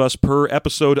you give us per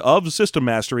episode of System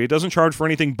Mastery, it doesn't charge for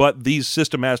anything but these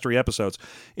System Mastery episodes.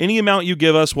 Any amount you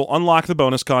give us will unlock the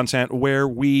bonus content where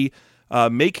we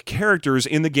make characters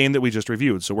in the game that we just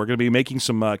reviewed. So we're going to be making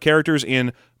some characters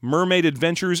in Mermaid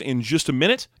Adventures in just a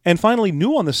minute. And finally,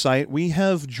 new on the site, we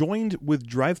have joined with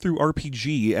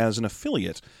DriveThruRPG as an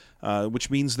affiliate. Which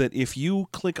means that if you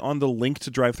click on the link to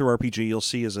DriveThruRPG, you'll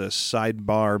see as a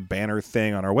sidebar banner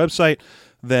thing on our website,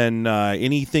 then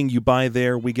anything you buy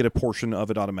there, we get a portion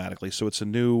of it automatically. So it's a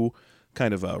new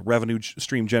kind of a revenue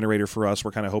stream generator for us.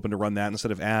 We're kind of hoping to run that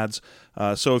instead of ads.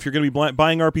 So if you're going to be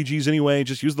buying RPGs anyway,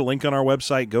 just use the link on our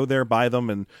website, go there, buy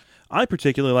them, and I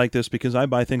particularly like this because I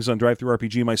buy things on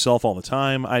DriveThruRPG myself all the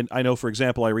time. I know, for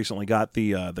example, I recently got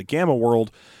the Gamma World.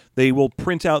 They will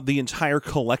print out the entire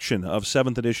collection of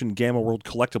 7th edition Gamma World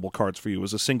collectible cards for you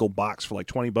as a single box for like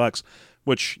 $20,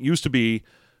 which used to be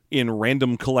in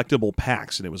random collectible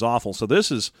packs, and it was awful. So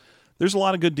there's a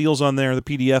lot of good deals on there. The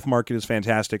PDF market is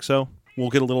fantastic, so we'll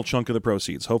get a little chunk of the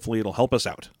proceeds. Hopefully it'll help us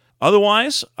out.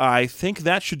 Otherwise, I think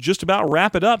that should just about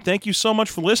wrap it up. Thank you so much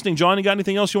for listening. John, you got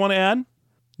anything else you want to add?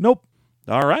 Nope.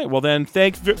 All right. Well, then,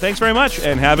 thanks very much,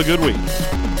 and have a good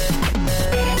week.